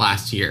win that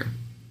last year.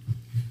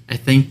 I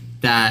think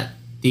that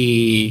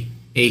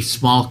a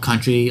small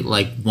country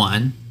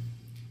won,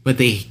 but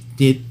they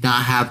did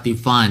not have the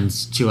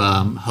funds to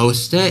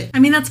host it. I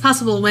mean, that's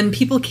possible. When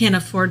people can't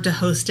afford to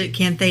host it,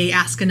 can't they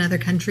ask another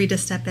country to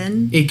step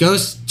in? It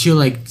goes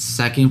to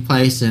second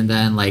place, and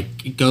then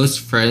it goes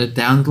further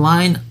down the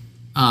line.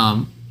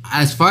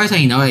 As far as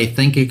I know, I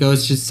think it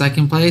goes to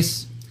second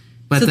place.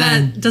 But so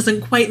then that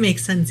doesn't quite make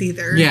sense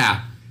either.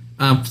 Yeah.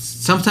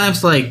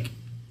 Sometimes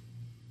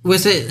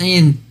was it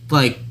in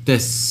the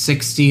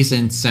 60s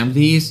and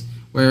 70s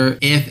where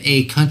if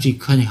a country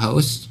couldn't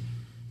host,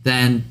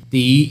 then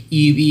the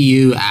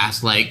EU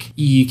asked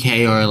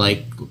UK or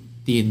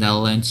the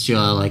Netherlands to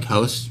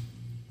host.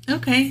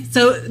 Okay,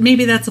 so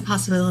maybe that's a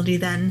possibility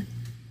then.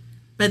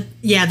 But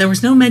yeah, there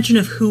was no mention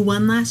of who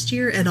won last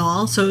year at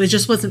all, so it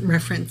just wasn't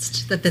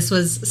referenced that this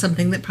was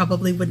something that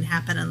probably wouldn't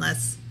happen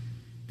unless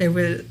there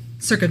were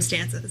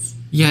circumstances.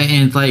 Yeah,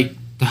 and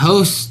the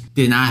host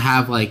did not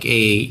have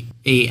a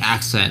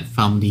accent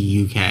from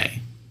the UK.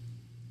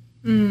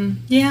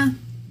 Yeah.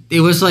 It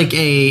was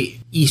a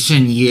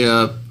Eastern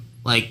Europe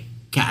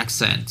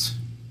accent.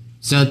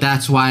 So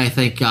that's why I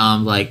think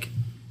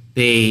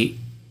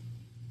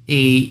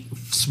a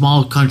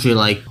small country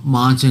like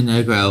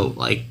Montenegro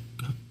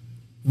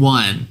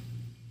won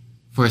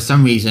for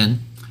some reason,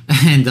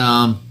 and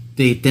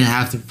they didn't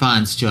have the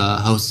funds to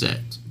host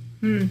it.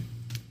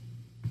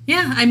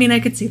 Yeah, I mean,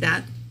 I could see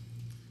that.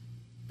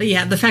 But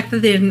yeah, the fact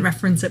that they didn't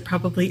reference it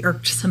probably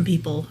irked some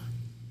people.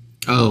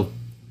 Oh,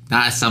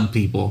 not some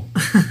people.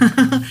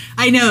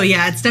 I know,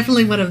 yeah, it's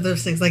definitely one of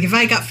those things. If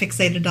I got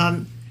fixated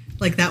on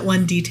that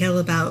one detail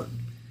about...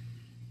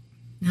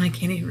 Now I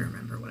can't even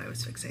remember what I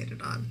was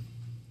fixated on.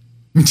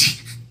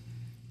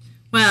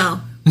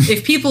 Well,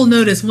 if people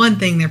notice one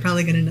thing, they're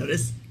probably going to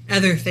notice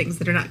other things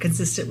that are not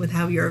consistent with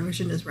how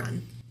Eurovision is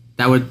run.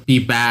 That would be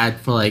bad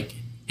for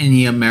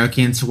any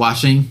Americans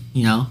watching,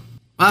 Well,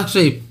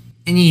 actually,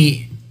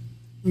 any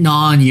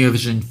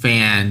non-Eurovision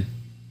fan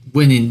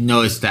wouldn't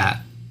notice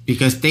that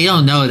because they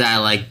don't know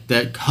that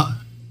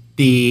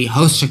the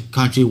host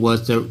country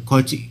was the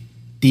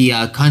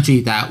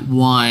country that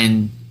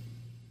won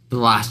the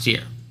last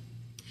year.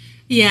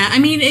 Yeah, I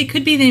mean, it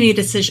could be they made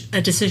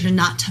a decision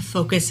not to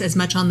focus as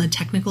much on the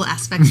technical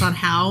aspects on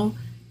how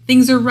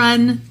things are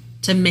run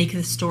to make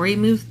the story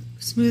move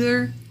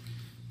smoother.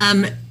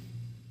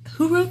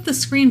 Who wrote the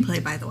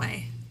screenplay, by the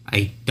way?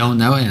 I don't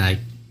know, and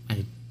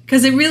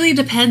because it really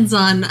depends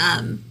on,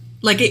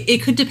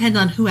 it could depend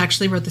on who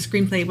actually wrote the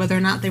screenplay, whether or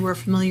not they were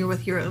familiar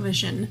with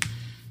Eurovision.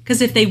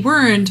 Because if they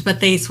weren't, but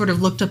they sort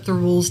of looked up the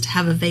rules to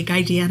have a vague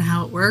idea on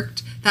how it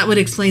worked, that would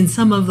explain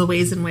some of the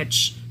ways in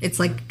which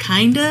it's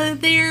kinda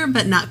there,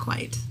 but not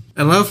quite.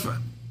 I love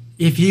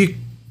if you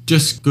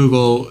just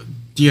Google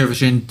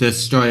Eurovision, the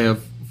story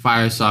of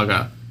Fire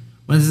Saga.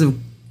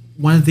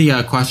 One of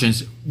the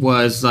questions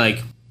was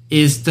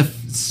is the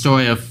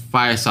story of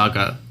Fire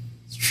Saga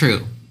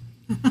true?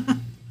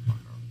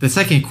 The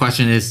second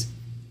question is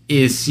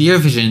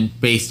Eurovision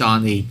based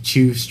on a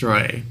true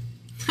story?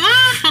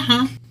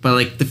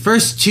 But the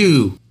first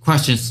two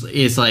questions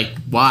is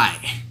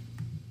why?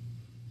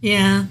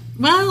 Yeah.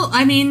 Well,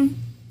 I mean,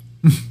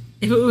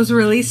 if it was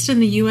released in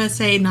the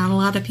USA, not a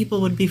lot of people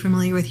would be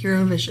familiar with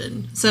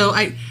Eurovision. So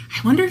I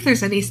wonder if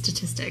there's any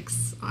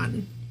statistics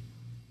on...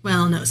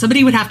 Well, no.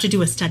 Somebody would have to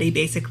do a study,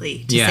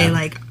 basically, to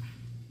say,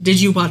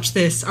 did you watch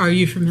this? Are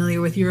you familiar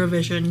with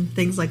Eurovision?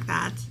 Things like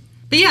that.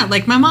 But yeah,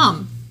 my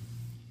mom.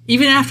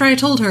 Even after I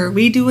told her,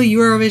 we do a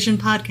Eurovision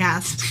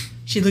podcast,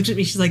 she looked at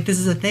me, she's like, this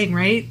is a thing,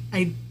 right?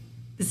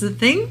 This is a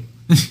thing?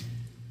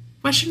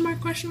 Question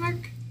mark? I was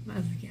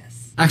like,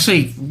 yes.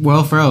 Actually,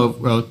 Will Ferrell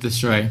wrote the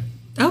story.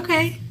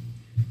 Okay.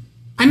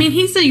 I mean,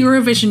 he's a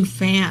Eurovision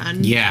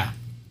fan. Yeah.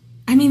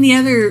 I mean,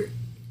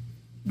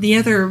 the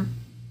other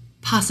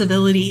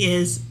possibility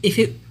is if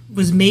it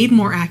was made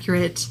more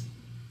accurate,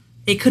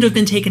 it could have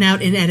been taken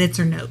out in edits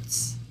or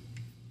notes.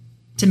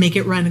 to make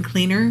it run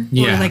cleaner.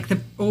 Yeah.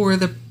 Or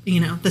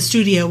the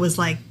studio was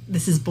like,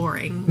 this is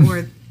boring,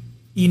 or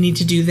you need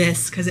to do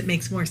this because it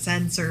makes more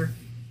sense, or,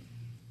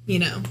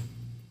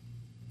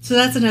 So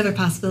that's another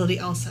possibility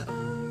also.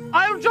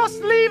 I'll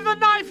just leave the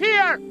knife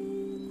here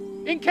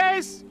in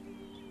case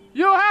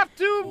you have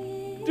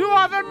to do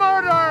other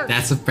murder.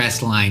 That's the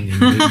best line in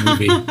the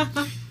movie.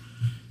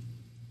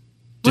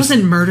 It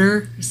wasn't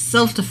murder,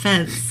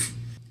 self-defense.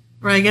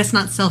 Or I guess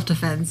not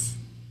self-defense.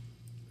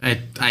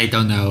 I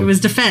don't know. It was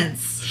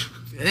defense.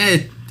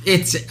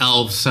 It's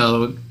elves,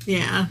 so...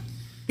 Yeah.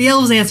 The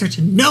elves answer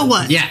to no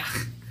one. Yeah.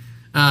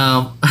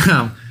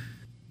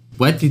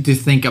 What did you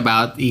think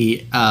about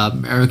the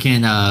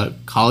American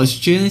college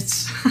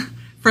students?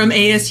 From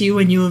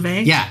ASU and U of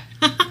A? Yeah.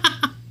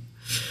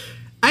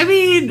 I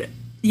mean,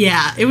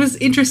 yeah, it was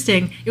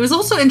interesting. It was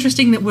also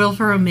interesting that Will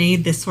Ferrell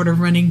made this sort of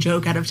running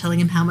joke out of telling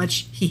him how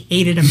much he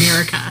hated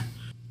America.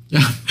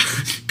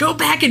 Go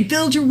back and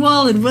build your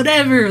wall and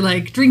whatever,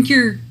 like, drink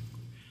your...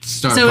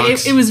 Starbucks.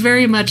 So it was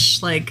very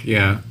much like...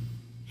 Yeah.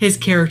 His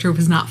character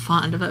was not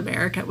fond of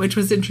America, which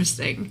was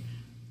interesting.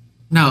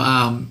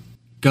 No,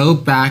 go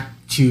back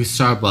to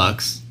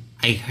Starbucks.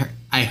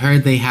 I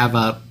heard they have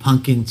a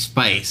pumpkin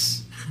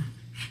spice.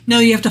 No,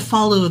 you have to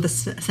follow the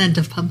scent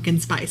of pumpkin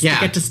spice to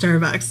get to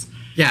Starbucks.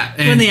 Yeah.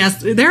 When they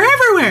asked, they're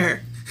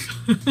everywhere.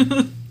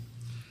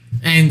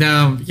 And,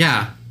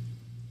 yeah.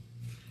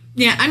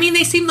 Yeah, I mean,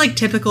 they seemed like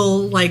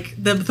typical, like,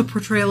 the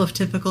portrayal of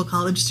typical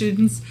college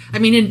students. I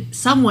mean, in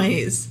some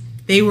ways,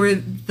 they were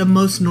the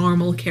most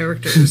normal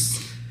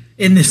characters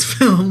in this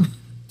film.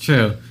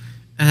 True.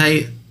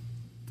 And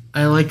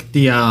I like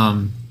the,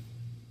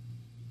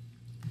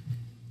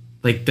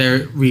 like,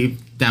 their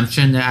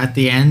redemption at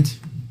the end.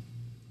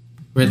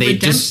 Where they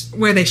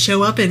Where they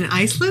show up in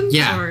Iceland?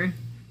 Yeah. Or,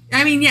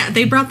 I mean, yeah,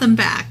 they brought them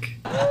back.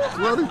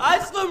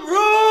 Iceland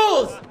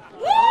rules!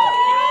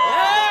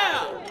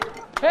 Yeah!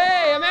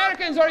 Hey,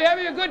 Americans, are you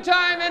having a good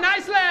time in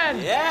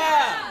Iceland?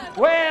 Yeah!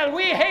 Well,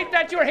 we hate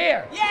that you're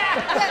here.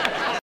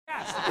 Yeah!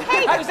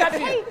 How does that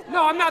feel?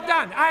 No, I'm not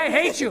done. I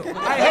hate you.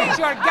 I hate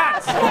your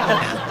guts.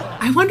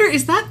 I wonder,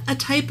 is that a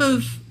type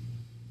of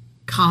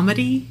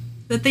comedy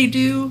that they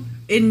do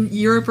in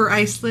Europe or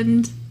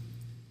Iceland?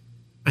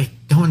 I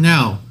don't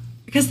know.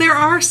 Because there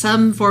are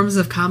some forms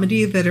of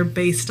comedy that are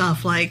based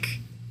off, like,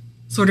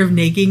 sort of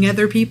nagging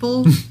other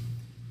people.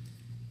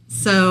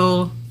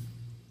 So,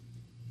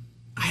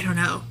 I don't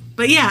know.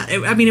 But yeah,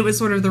 it was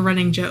sort of the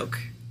running joke.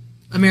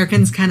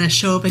 Americans kind of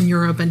show up in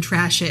Europe and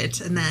trash it,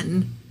 and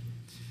then...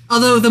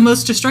 Although the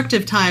most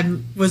destructive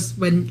time was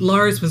when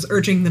Lars was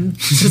urging them to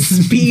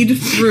speed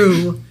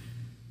through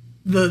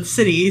the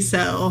city,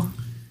 so...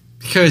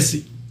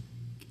 Because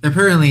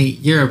apparently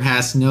Europe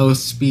has no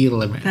speed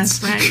limits.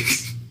 That's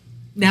right.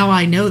 Now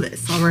I know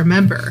this. I'll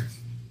remember.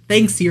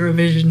 Thanks,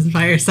 Eurovision's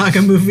Fire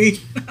Saga movie.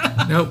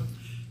 Nope.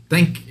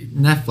 Thank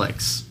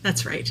Netflix.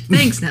 That's right.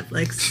 Thanks,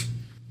 Netflix.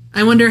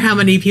 I wonder how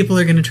many people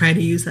are going to try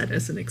to use that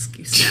as an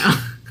excuse now.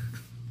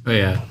 Oh,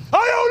 yeah.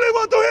 I only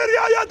want to hear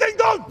Ya-Ya Ding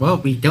Dong! Well,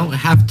 we don't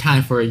have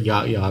time for a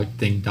Ya-Ya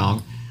Ding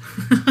Dong.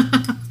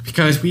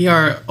 Because we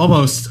are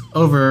almost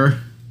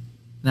over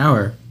an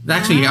hour.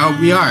 Actually,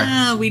 we are.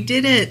 Ah, we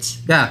did it.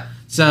 Yeah.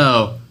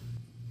 So,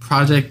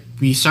 Project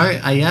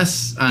Restart, I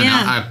guess.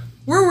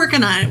 We're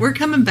working on it. We're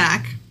coming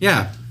back.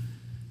 Yeah.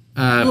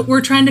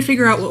 We're trying to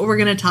figure out what we're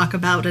going to talk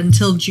about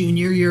until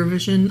Junior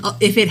Eurovision,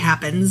 if it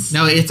happens.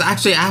 No, it's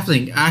actually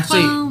happening.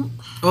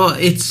 Well,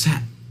 it's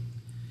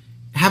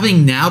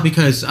happening now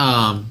because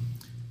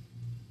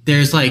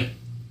there's like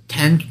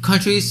 10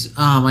 countries.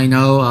 I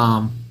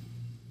know.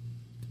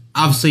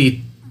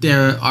 Obviously,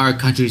 there are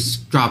countries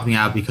dropping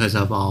out because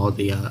of all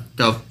the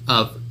of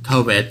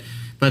COVID,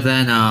 but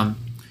then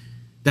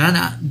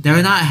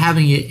they're not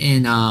having it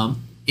in.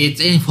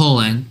 It's in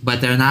Poland, but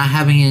they're not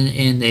having it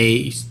in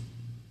a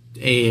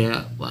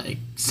like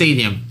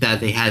stadium that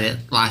they had it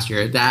last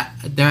year. That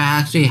they're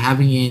actually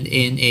having it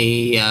in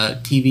a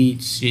TV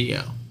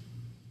studio.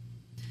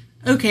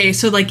 Okay,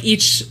 so like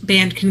each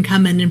band can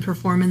come in and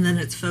perform, and then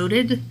it's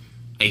voted.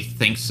 I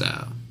think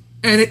so.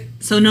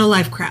 So no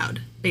live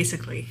crowd,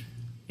 basically.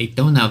 I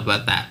don't know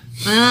about that.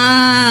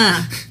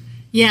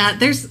 Yeah.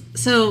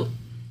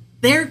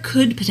 There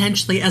could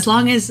potentially, as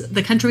long as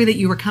the country that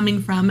you were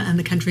coming from and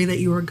the country that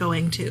you were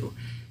going to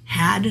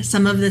had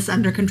some of this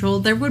under control,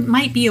 there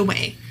might be a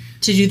way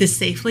to do this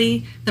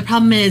safely. The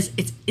problem is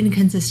it's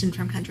inconsistent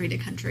from country to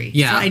country.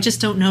 Yeah. So I just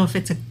don't know if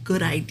it's a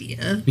good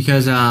idea.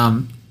 Because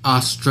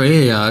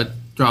Australia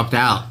dropped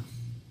out.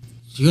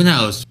 Who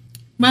knows?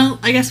 Well,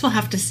 I guess we'll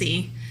have to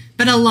see.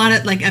 But a lot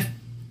of,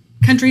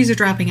 countries are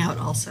dropping out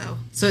also.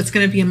 So it's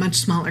going to be a much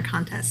smaller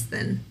contest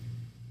than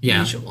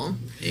usual.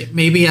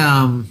 Maybe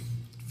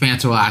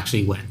France will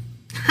actually win.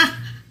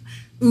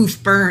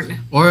 Oof, burn.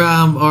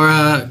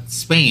 Or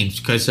Spain,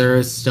 because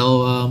they're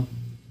still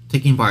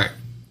taking part.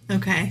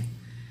 Okay.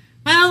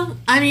 Well,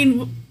 I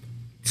mean,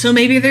 so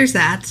maybe there's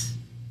that.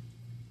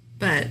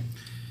 But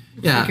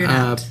we'll figure it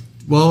out.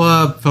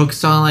 We'll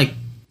focus on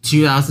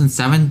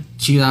 2007,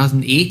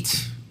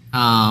 2008,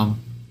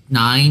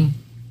 9,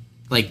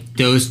 like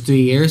those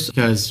 3 years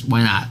because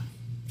why not?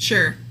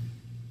 Sure.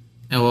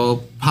 And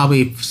we'll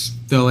probably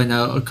throw in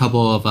a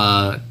couple of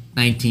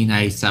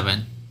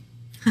 1997.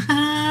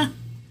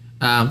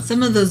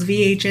 Some of those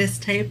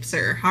VHS tapes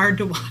are hard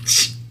to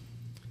watch.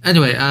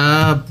 Anyway,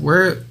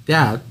 we're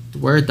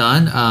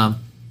done.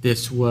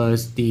 This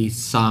was the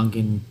Song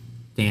and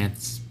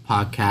Dance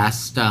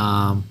podcast.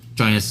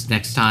 Join us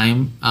next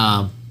time.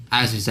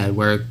 As we said,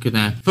 we're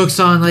gonna focus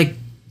on like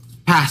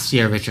past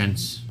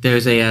Eurovisions.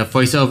 There's a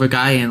voiceover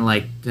guy in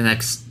like the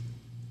next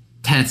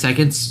 10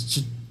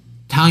 seconds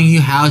telling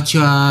you how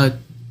to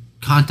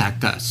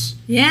contact us.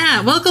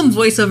 Yeah, welcome,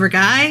 voiceover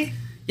guy.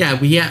 Yeah,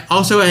 we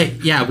also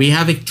we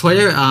have a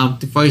Twitter.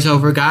 The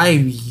voiceover guy,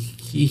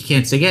 he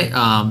can't sing it.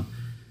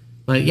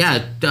 But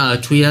yeah,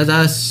 tweet at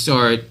us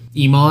or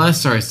email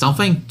us or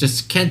something.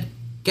 Just can't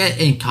get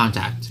in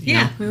contact.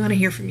 Yeah, we want to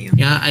hear from you.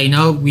 Yeah, I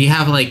know we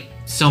have like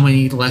so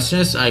many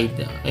listeners. I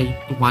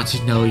want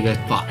to know your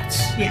thoughts.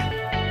 Yeah.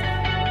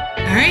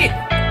 All right.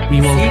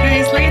 We will see you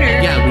guys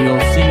later. Yeah, we will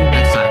see you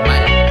next time.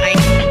 Bye.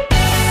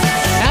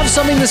 Have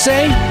something to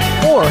say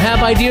or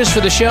have ideas for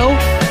the show?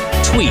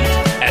 Tweet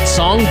at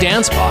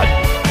SongDancePod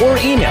or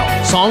email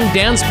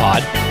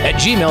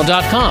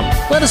songdancepod@gmail.com.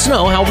 Let us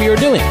know how we are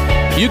doing.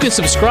 You can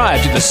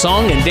subscribe to the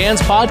Song and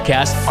Dance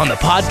Podcast on the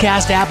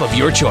podcast app of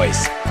your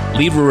choice.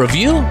 Leave a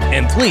review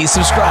and please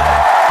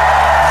subscribe.